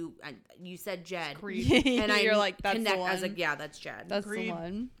man, and you said Jed, Creed. And you're like, that's connect, the one. I was like, yeah, that's Jed. That's Creed. the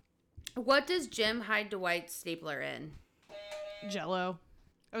one. What does Jim hide Dwight's stapler in? Jello.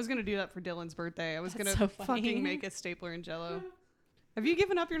 I was gonna do that for Dylan's birthday. I was That's gonna so funny. fucking make a stapler in Jello. Have you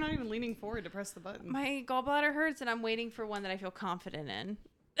given up? You're not even leaning forward to press the button. My gallbladder hurts, and I'm waiting for one that I feel confident in.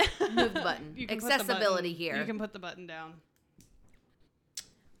 Move the button. You can put the Accessibility button- here. You can put the button down.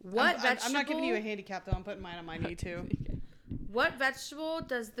 What vegetable? I'm not giving you a handicap though. I'm putting mine on my knee too. What vegetable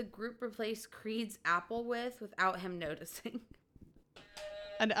does the group replace Creed's apple with without him noticing?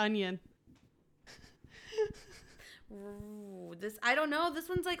 An onion. Ooh, I don't know. This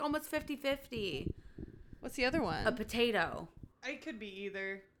one's almost 50-50. What's the other one? A potato. I could be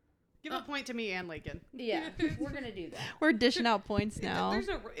either. Give a point to me and Lincoln. Yeah, we're gonna do that. We're dishing out points now.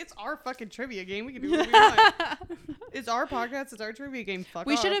 It's our fucking trivia game. We can do what we want. It's our podcast. It's our trivia game. Fuck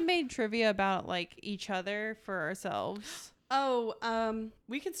We off. should have made trivia about each other for ourselves. Oh,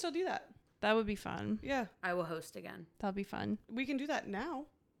 we can still do that. That would be fun. Yeah, I will host again. That'll be fun. we can do that now.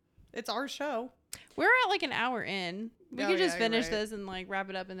 It's our show. We're at an hour in. We can just you're finish right. this and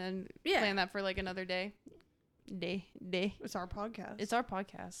wrap it up and then plan that for another day. Day. It's our podcast. It's our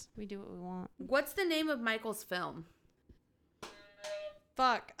podcast. We do what we want. What's the name of Michael's film?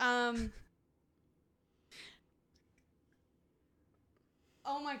 Fuck. Oh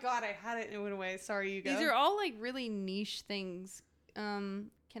my god, I had it and it went away. Sorry, you go. These are all really niche things. Can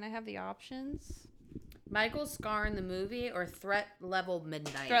I have the options? Michael Scar in the movie or Threat Level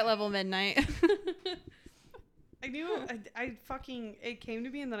Midnight? Threat Level Midnight. I knew I fucking it came to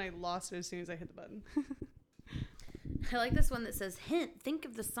me and then I lost it as soon as I hit the button. I like this one that says, hint, think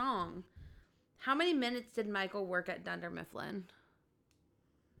of the song. How many minutes did Michael work at Dunder Mifflin?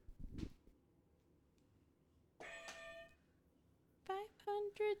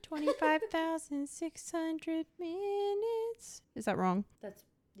 525,600 minutes. Is that wrong? That's,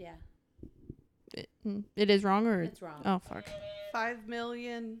 yeah. It is wrong or? It's wrong. Oh, fuck.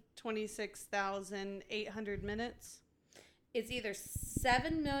 5,026,800 minutes. It's either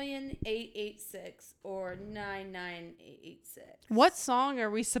 7,886 or 99886. What song are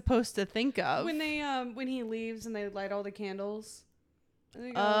we supposed to think of? When he leaves and they light all the candles. And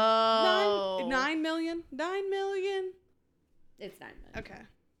they go, Oh. 9 million? 9 million? It's 9 million. Okay.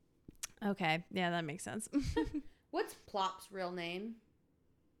 Okay. Yeah, that makes sense. What's Plop's real name?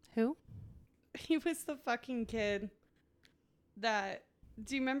 Who? He was the fucking kid that...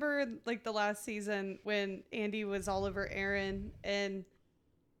 Do you remember, like, the last season when Andy was all over Aaron and...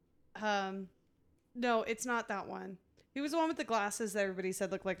 No, it's not that one. He was the one with the glasses that everybody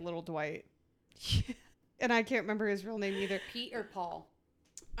said looked like little Dwight. And I can't remember his real name either. Pete or Paul?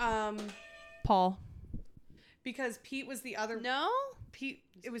 Paul. Because Pete was the other... No? Pete.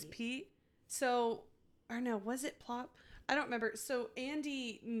 It was Pete. So... Or no, was it Plop? I don't remember. So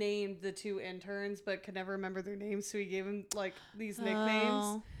Andy named the two interns, but could never remember their names, so he gave them like these nicknames.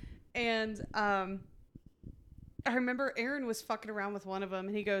 Oh. And I remember Aaron was fucking around with one of them,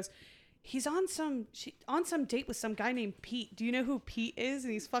 and he goes, "He's on some date with some guy named Pete. Do you know who Pete is?"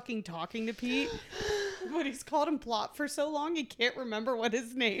 And he's fucking talking to Pete, but he's called him Plop for so long he can't remember what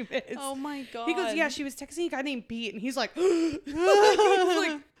his name is. Oh my god. He goes, "Yeah, she was texting a guy named Pete," and he's like, he's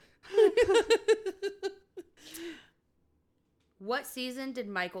like. What season did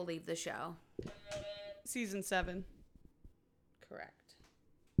Michael leave the show? Season 7. Correct.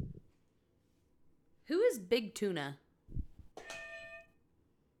 Who is Big Tuna?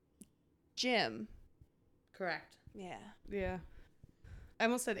 Jim. Correct. Yeah. Yeah. I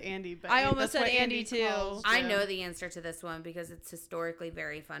almost said Andy, but I almost said Andy too. I know the answer to this one because it's historically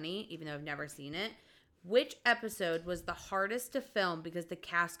very funny, even though I've never seen it. Which episode was the hardest to film because the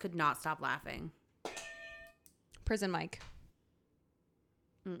cast could not stop laughing? Prison Mike.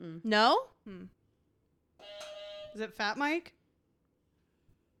 Mm-mm. No? Is it Fat Mike?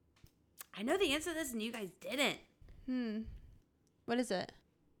 I know the answer to this and you guys didn't. What is it?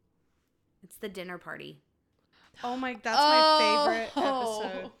 It's the dinner party. Oh my, that's my favorite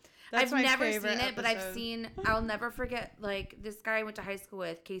episode. I've never seen it, but I'll never forget, like, this guy I went to high school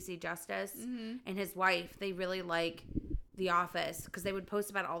with, Casey Justice, and his wife. They really like The Office because they would post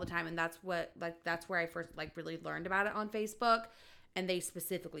about it all the time, and that's where I first, like, really learned about it on Facebook. And they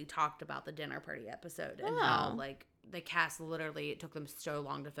specifically talked about the dinner party episode and how, like, the cast literally, it took them so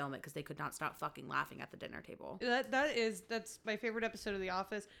long to film it because they could not stop fucking laughing at the dinner table. That's my favorite episode of The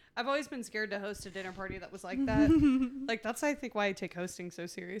Office. I've always been scared to host a dinner party that was like that. Like, that's, I think, why I take hosting so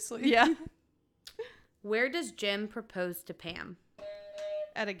seriously. Yeah. Where does Jim propose to Pam?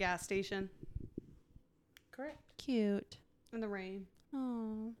 At a gas station. Correct. Cute. In the rain.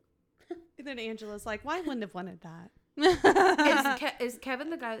 Oh. And then Angela's like, "Why wouldn't have wanted that?" Is Kevin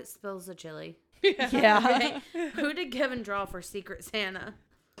the guy that spills the chili? Yeah. Right? Who did Kevin draw for Secret Santa?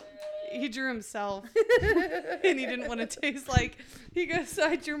 He drew himself. And he didn't want to taste like... He goes,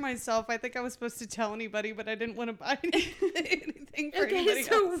 "I drew myself. I think I was supposed to tell anybody, but I didn't want to buy anything for anybody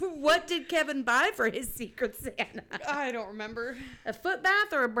else." What did Kevin buy for his Secret Santa? I don't remember. A foot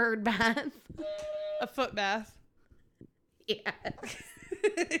bath or a bird bath? A foot bath. Yeah.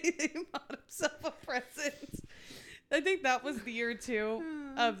 He bought himself a present. I think that was the year too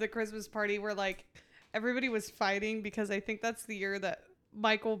of the Christmas party where, like, everybody was fighting because I think that's the year that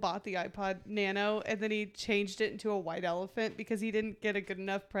Michael bought the iPod Nano and then he changed it into a white elephant because he didn't get a good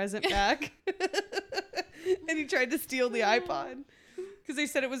enough present back. And he tried to steal the iPod because they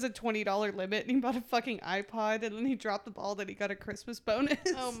said it was a $20 limit and he bought a fucking iPod and then he dropped the ball that he got a Christmas bonus.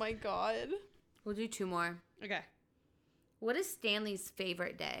 Oh my god. We'll do 2 more. Okay. What is Stanley's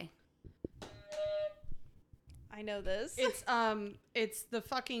favorite day? I know this. It's the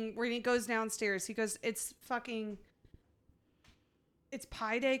fucking, when he goes downstairs, he goes, it's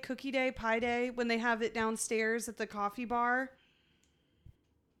pie day, cookie day, pie day, when they have it downstairs at the coffee bar.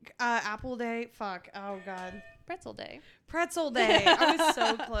 Apple day. Fuck. Oh, God. Pretzel day. Pretzel day. I was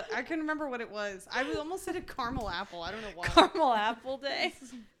so close. I couldn't remember what it was. I was almost at a caramel apple. I don't know why. Caramel apple day.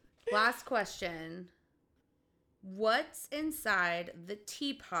 Last question. What's inside the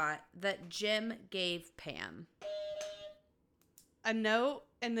teapot that Jim gave Pam? A note,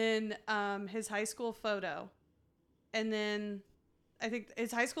 and then his high school photo. And then I think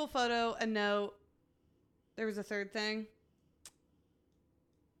his high school photo, a note. There was a third thing.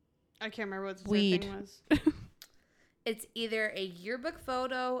 I can't remember what the third thing was. It's either a yearbook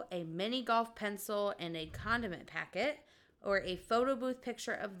photo, a mini golf pencil, and a condiment packet, or a photo booth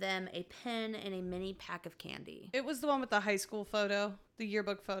picture of them, a pen, and a mini pack of candy. It was the one with the high school photo, the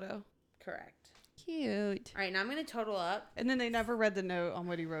yearbook photo. Correct. Cute. All right, now I'm going to total up. And then they never read the note on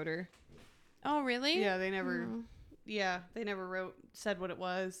what he wrote her. Oh, really? Yeah, they never. Yeah, they never said what it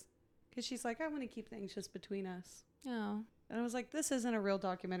was. Because she's like, "I want to keep things just between us." Oh. And I was like, "This isn't a real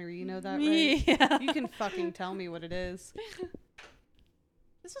documentary. You know that, right? Yeah. You can fucking tell me what it is."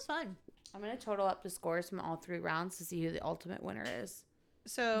 This was fun. I'm going to total up the scores from all 3 rounds to see who the ultimate winner is.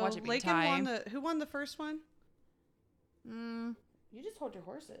 So, Watch it be Lakin tie. who won the first one? You just hold your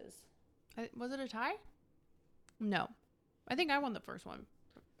horses. Was it a tie? No. I think I won the first one.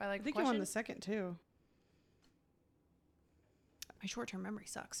 By like I think you won the second, too. My short-term memory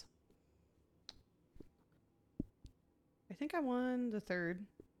sucks. I think I won the third.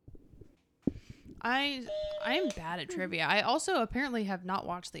 I am bad at trivia. I also apparently have not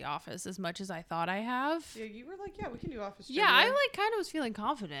watched The Office as much as I thought I have. Yeah, you were like, yeah, we can do Office trivia. Yeah, I like kind of was feeling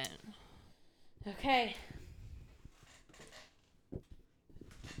confident. Okay.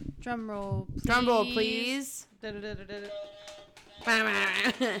 Drum roll, please. Drum roll, please.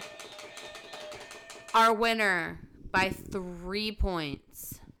 Our winner by 3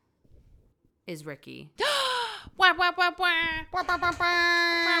 points is Ricky. Wah, wah, wah, wah. Wah, wah, wah,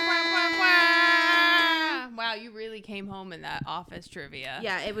 wah. Wow, you really came home in that Office trivia.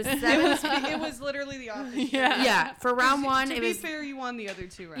 Yeah, it was 7. It was literally the Office. Yeah, for round 1, to it be was fair, you won the other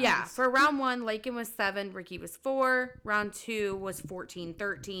 2 rounds. Yeah, for round 1, Lakin was 7, Ricky was 4. Round 2 was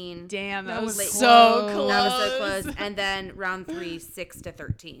 14-13. Damn, that was was so close. close. That was so close. And then round 3,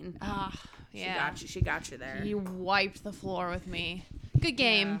 6-13. Ah, yeah. She got you there. You wiped the floor with me. Good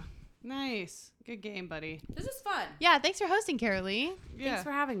game. Yeah. Nice. Good game, buddy. This is fun. Yeah, thanks for hosting, Karalee. Yeah. Thanks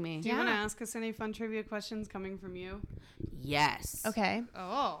for having me. Do you want to ask us any fun trivia questions coming from you? Yes. Okay.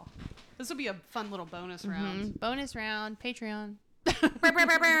 Oh. This will be a fun little bonus round. Bonus round, Patreon. Who's your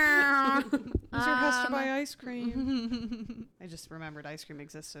has to buy ice cream? I just remembered ice cream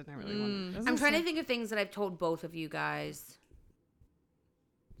existed and I really wanted. I'm trying to think of things that I've told both of you guys.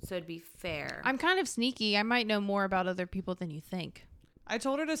 So it'd be fair. I'm kind of sneaky. I might know more about other people than you think. I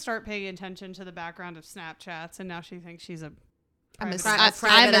told her to start paying attention to the background of Snapchats, and now she thinks she's a. I'm a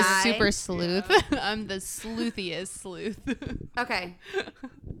private eye. super sleuth. Yeah. I'm the sleuthiest sleuth. Okay.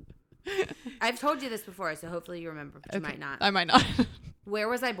 I've told you this before, so hopefully you remember, but you might not. I might not. Where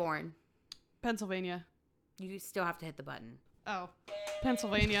was I born? Pennsylvania. You still have to hit the button. Oh,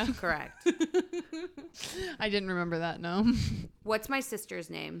 Pennsylvania. Correct. I didn't remember that, no. What's my sister's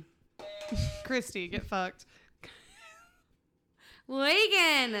name? Christy, get fucked.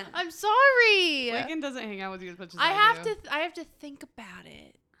 Lagan. I'm sorry. Lagan doesn't hang out with you as much as I have do. to. I have to think about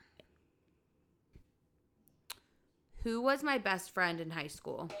it. Who was my best friend in high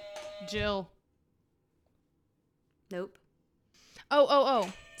school? Jill. Nope.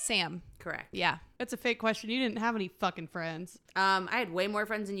 Oh. Sam. Correct. Yeah. That's a fake question. You didn't have any fucking friends. I had way more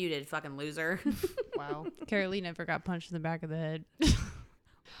friends than you did, fucking loser. Wow. Karalee never got punched in the back of the head.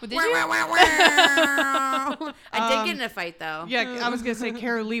 Well, did you? I did get in a fight though. Yeah, I was gonna say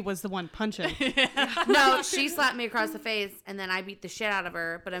Karalee was the one punching. No, she slapped me across the face, and then I beat the shit out of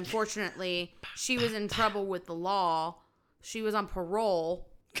her. But unfortunately, she was in trouble with the law. She was on parole.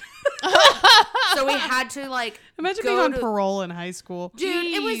 So we had to imagine being on parole in high school. Dude,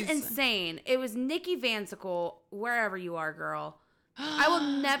 Jeez. It was insane. It was Nikki Vansicle, wherever you are, girl. I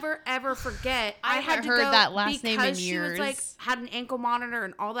will never ever forget. I had to heard go that last name in because she was years. had an ankle monitor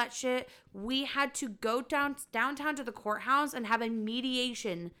and all that shit. We had to go downtown to the courthouse and have a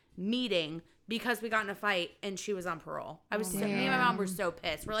mediation meeting because we got in a fight and she was on parole. Me and my mom were so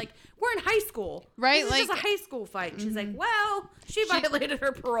pissed. We're like, we're in high school, right? This is just a high school fight. And she's like, well, she violated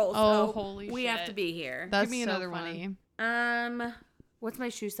her parole, so holy we shit. have to be here. That's Give me so another funny. one. What's my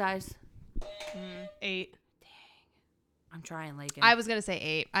shoe size? 8. I'm trying, Lakin. I was gonna say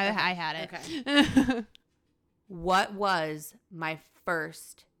 8. I had it. Okay. What was my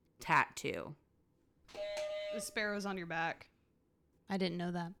first tattoo? The sparrows on your back. I didn't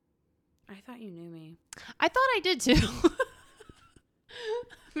know that. I thought you knew me. I thought I did too.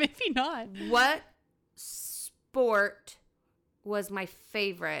 Maybe not. What sport was my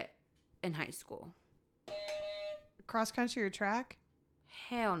favorite in high school? Cross country or track?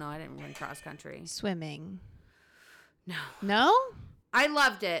 Hell no, I didn't run cross country. Swimming. No. No? I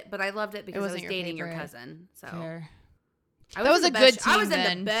loved it, but I loved it because I was wasn't your dating your favorite. cousin. So Fair. I That was in a the good best- I was team in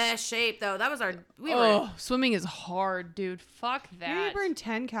then. the best shape though. That was Swimming is hard, dude. Fuck You that. burn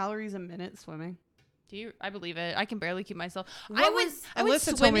 10 calories a minute swimming. I believe it. I can barely keep myself.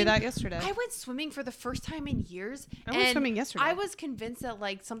 Alyssa told me that yesterday. I went swimming for the first time in years. I went swimming yesterday. I was convinced that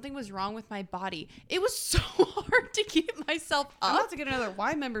something was wrong with my body. It was so hard to keep myself up. I'm about to get another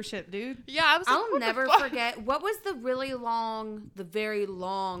Y membership, dude. Yeah, I was. Like, I'll never forget. What was the very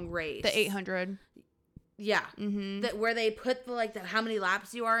long race? The 800. Yeah. Mm-hmm. Where they put the how many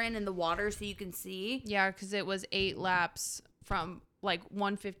laps you are in the water so you can see. Yeah, because it was 8 laps from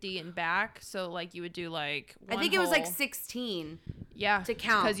 150 and back. So you would do I think it was 16. Yeah, to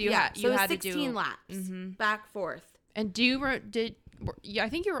count because you had so it was had 16 to do laps Mhm. back forth. And I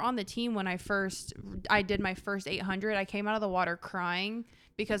think you were on the team when I did my first 800. I came out of the water crying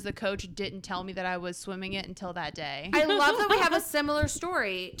because the coach didn't tell me that I was swimming it until that day. I love that we have a similar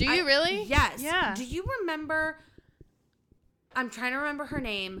story. Do you really? Yes. Yeah. Do you remember? I'm trying to remember her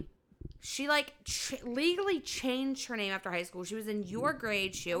name. She like legally changed her name after high school. She was in your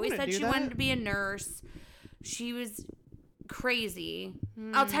grade. She always said she wanted to be a nurse. She was crazy.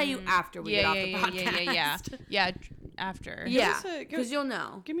 I'll tell you after we get off the podcast. Yeah, after. Yeah, because you'll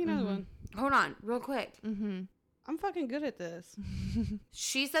know. Give me another one. Hold on, real quick. I'm fucking good at this.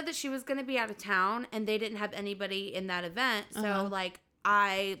 She said that she was going to be out of town and they didn't have anybody in that event. So I was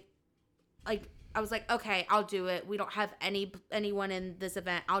like, okay, I'll do it. We don't have anyone in this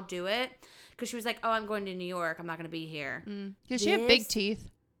event. I'll do it. Because she was like, oh, I'm going to New York. I'm not going to be here. Does she have big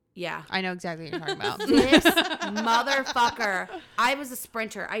teeth? Yeah. I know exactly what you're talking about. This motherfucker. I was a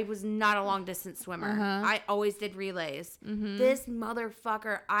sprinter. I was not a long distance swimmer. I always did relays. This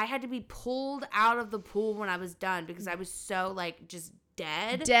motherfucker, I had to be pulled out of the pool when I was done because I was so like just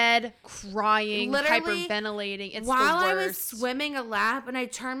dead, crying, literally, hyperventilating. It's while the worst. I was swimming a lap and I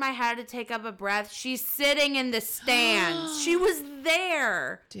turned my head to take up a breath, she's sitting in the stands. She was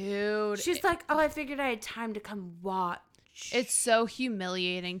there. Dude. She's like, oh, I figured I had time to come watch. It's so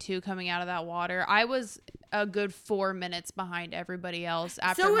humiliating too coming out of that water. I was a good 4 minutes behind everybody else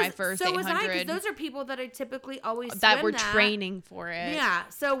after my first 800. So was I, because those are people that I typically always that were training for it. Yeah.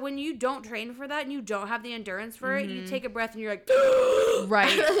 So when you don't train for that and you don't have the endurance for it, you take a breath and you're like,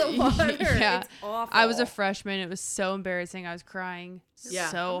 right. out of the water. Yeah. It's awful. I was a freshman. It was so embarrassing. I was crying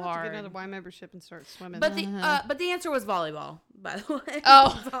so hard. To get another Y membership and start swimming. But the answer was volleyball, by the way.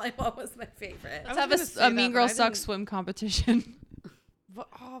 Oh, volleyball was my favorite. Let's have a Mean Girl Sucks swim competition.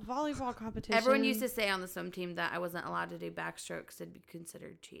 Volleyball competition. Everyone used to say on the swim team that I wasn't allowed to do backstroke because it'd be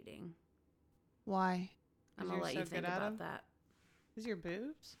considered cheating. Why? I'm gonna let you think about that. Is your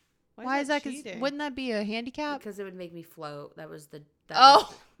boobs? Why is that? Because wouldn't that be a handicap? Because it would make me float. That was the.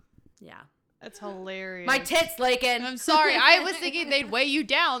 Yeah. That's hilarious. My tits, Lakin. I'm sorry. I was thinking they'd weigh you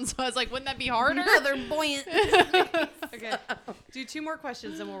down, so I was like, wouldn't that be harder? No, they're buoyant. Okay. Do 2 more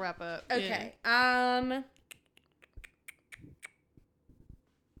questions and we'll wrap up. Okay. Yeah.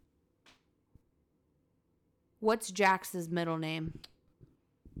 What's Jax's middle name?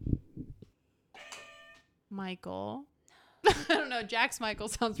 Michael. I don't know. Jax Michael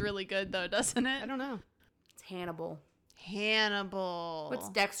sounds really good though, doesn't it? I don't know. It's Hannibal. What's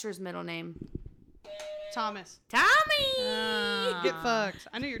Dexter's middle name? Thomas. Tommy. Get fucked.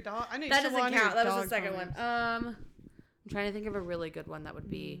 I know your dog. I know that doesn't count. That was the second one. I'm trying to think of a really good one that would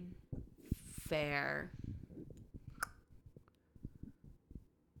be fair.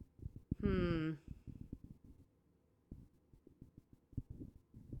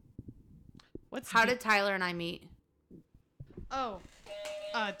 How did Tyler and I meet? Oh,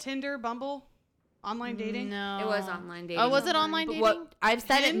 Tinder, Bumble, online dating. No, it was online dating. Oh, was it online dating? I've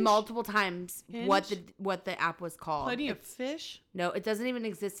said it multiple times. Hinge? What the app was called? Plenty of Fish. No, it doesn't even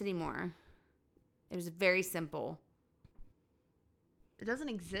exist anymore. It was very simple. It doesn't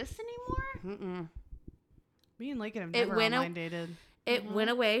exist anymore. Me and Lakin have never online dated. It went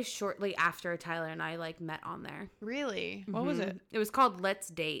away shortly after Tyler and I met on there. Really? What was it? It was called Let's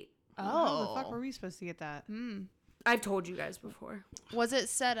Date. How the fuck were we supposed to get that? I've told you guys before. Was it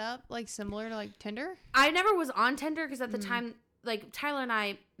set up similar to Tinder? I never was on Tinder because at the time, Tyler and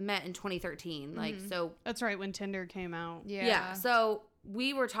I met in 2013. So that's right, when Tinder came out. Yeah. So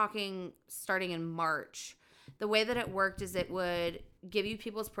we were talking starting in March. The way that it worked is it would give you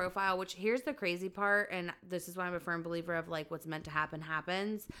people's profile, which here's the crazy part, and this is why I'm a firm believer of what's meant to happen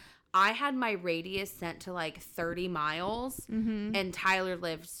happens. I had my radius sent to 30 miles, and Tyler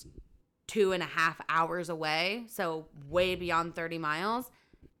lives 2.5 hours away, so way beyond 30 miles,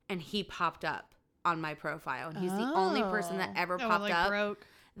 and he popped up on my profile, and he's the only person that ever popped up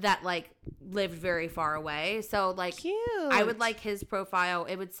that lived very far away. So cute. I would like his profile.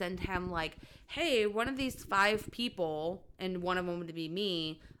 It would send him hey, one of these 5 people, and one of them would be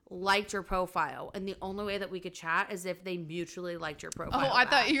me, liked your profile, and the only way that we could chat is if they mutually liked your profile. Oh, I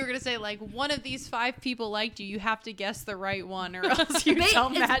thought you were gonna say one of these 5 people liked you. You have to guess the right one, or else you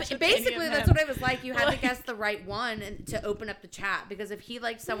don't match. Basically, that's what it was like. You had to guess the right one and to open up the chat, because if he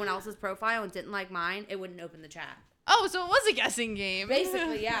liked someone else's profile and didn't like mine, it wouldn't open the chat. Oh, so it was a guessing game.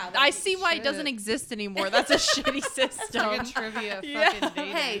 Basically, yeah. I see why it doesn't exist anymore. That's a shitty system. Like a trivia fucking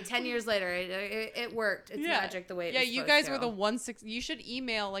dating. Hey, 10 years later, it worked. It's magic the way it was you guys were the 1/6. You should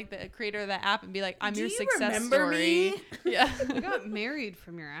email the creator of the app and be like, I'm your success remember story. Me? Yeah. We got married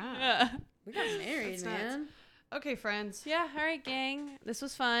from your app. Yeah. We got married, man. Okay, friends. Yeah, all right, gang. This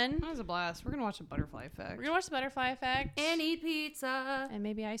was fun. That was a blast. We're going to watch The Butterfly Effect. We're going to watch The Butterfly Effect. And eat pizza. And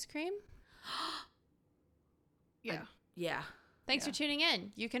maybe ice cream. Yeah. Yeah. Thanks for tuning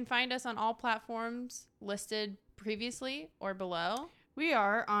in. You can find us on all platforms listed previously or below. We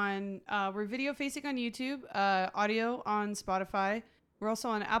are on, we're video facing on YouTube, audio on Spotify. We're also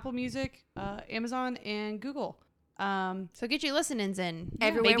on Apple Music, Amazon, and Google. So get your listenings in.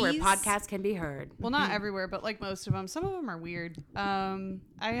 Everywhere where podcasts can be heard. Well, not everywhere, but like most of them. Some of them are weird. I'm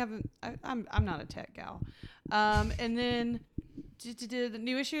not a tech gal. And then the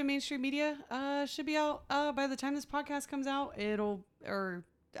new issue of Mainstream Media should be out by the time this podcast comes out.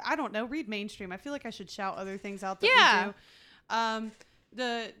 I don't know, read Mainstream. I feel like I should shout other things out that we do.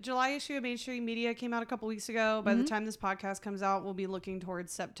 The July issue of Mainstream Media came out a couple weeks ago. By the time this podcast comes out, we'll be looking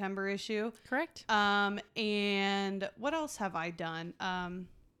towards September issue. Correct. And what else have I done? I'm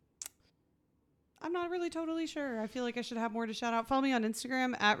not really totally sure. I feel like I should have more to shout out. Follow me on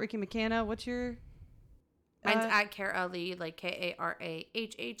Instagram at Ricky McCanna. What's your... Mine's at Karalee, like Karahhlee.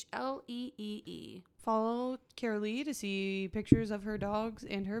 Follow Karalee to see pictures of her dogs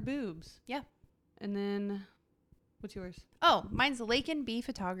and her boobs. Yeah. And then... What's yours? Oh, mine's Lakin B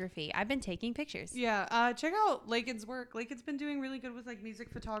Photography. I've been taking pictures. Yeah, check out Lakin's work. Lakin's been doing really good with like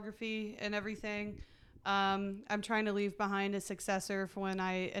music photography and everything. I'm trying to leave behind a successor for when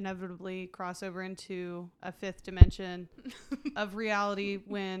I inevitably cross over into a fifth dimension of reality.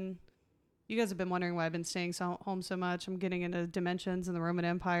 When you guys have been wondering why I've been staying home so much, I'm getting into dimensions in the Roman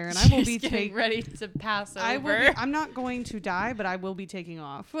Empire, and I will be getting ready to pass over. I'm not going to die, but I will be taking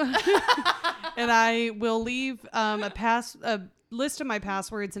off. And I will leave a list of my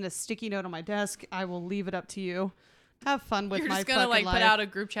passwords and a sticky note on my desk. I will leave it up to you. Have fun with my fucking life. You're just gonna put out a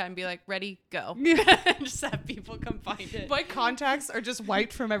group chat and be like, ready, go. Just have people come find it. My contacts are just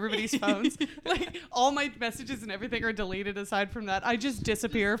wiped from everybody's phones. Like all my messages and everything are deleted aside from that. I just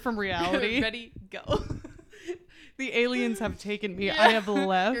disappear from reality. Ready, go. The aliens have taken me. Yeah. I have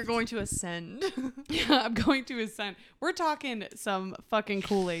left. You're going to ascend. Yeah, I'm going to ascend. We're talking some fucking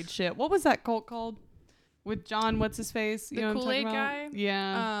Kool-Aid shit. What was that cult called? With John, what's his face? The Kool-Aid guy?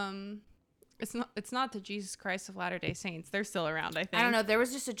 Yeah. It's not the Jesus Christ of Latter-day Saints. They're still around, I think. I don't know. There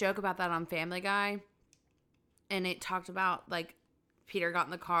was just a joke about that on Family Guy. And it talked about, like, Peter got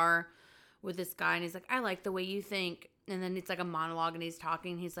in the car with this guy. And he's like, I like the way you think. And then it's like a monologue and he's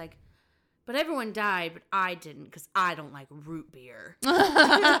talking. He's like, but everyone died, but I didn't because I don't like root beer. Could you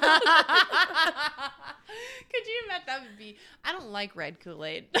imagine that would be, I don't like red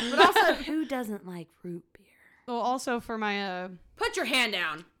Kool-Aid. But also, who doesn't like root beer? Well, also for my... Put your hand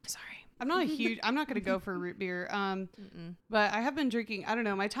down. Sorry. I'm not going to go for root beer. But I have been drinking, I don't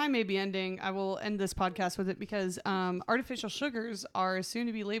know, my time may be ending. I will end this podcast with it because artificial sugars are soon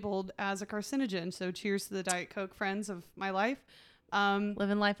to be labeled as a carcinogen. So cheers to the Diet Coke friends of my life.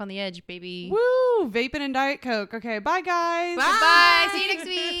 Living life on the edge, baby. Woo! Vaping and Diet Coke. Okay, bye guys. Bye. See you next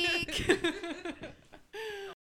week.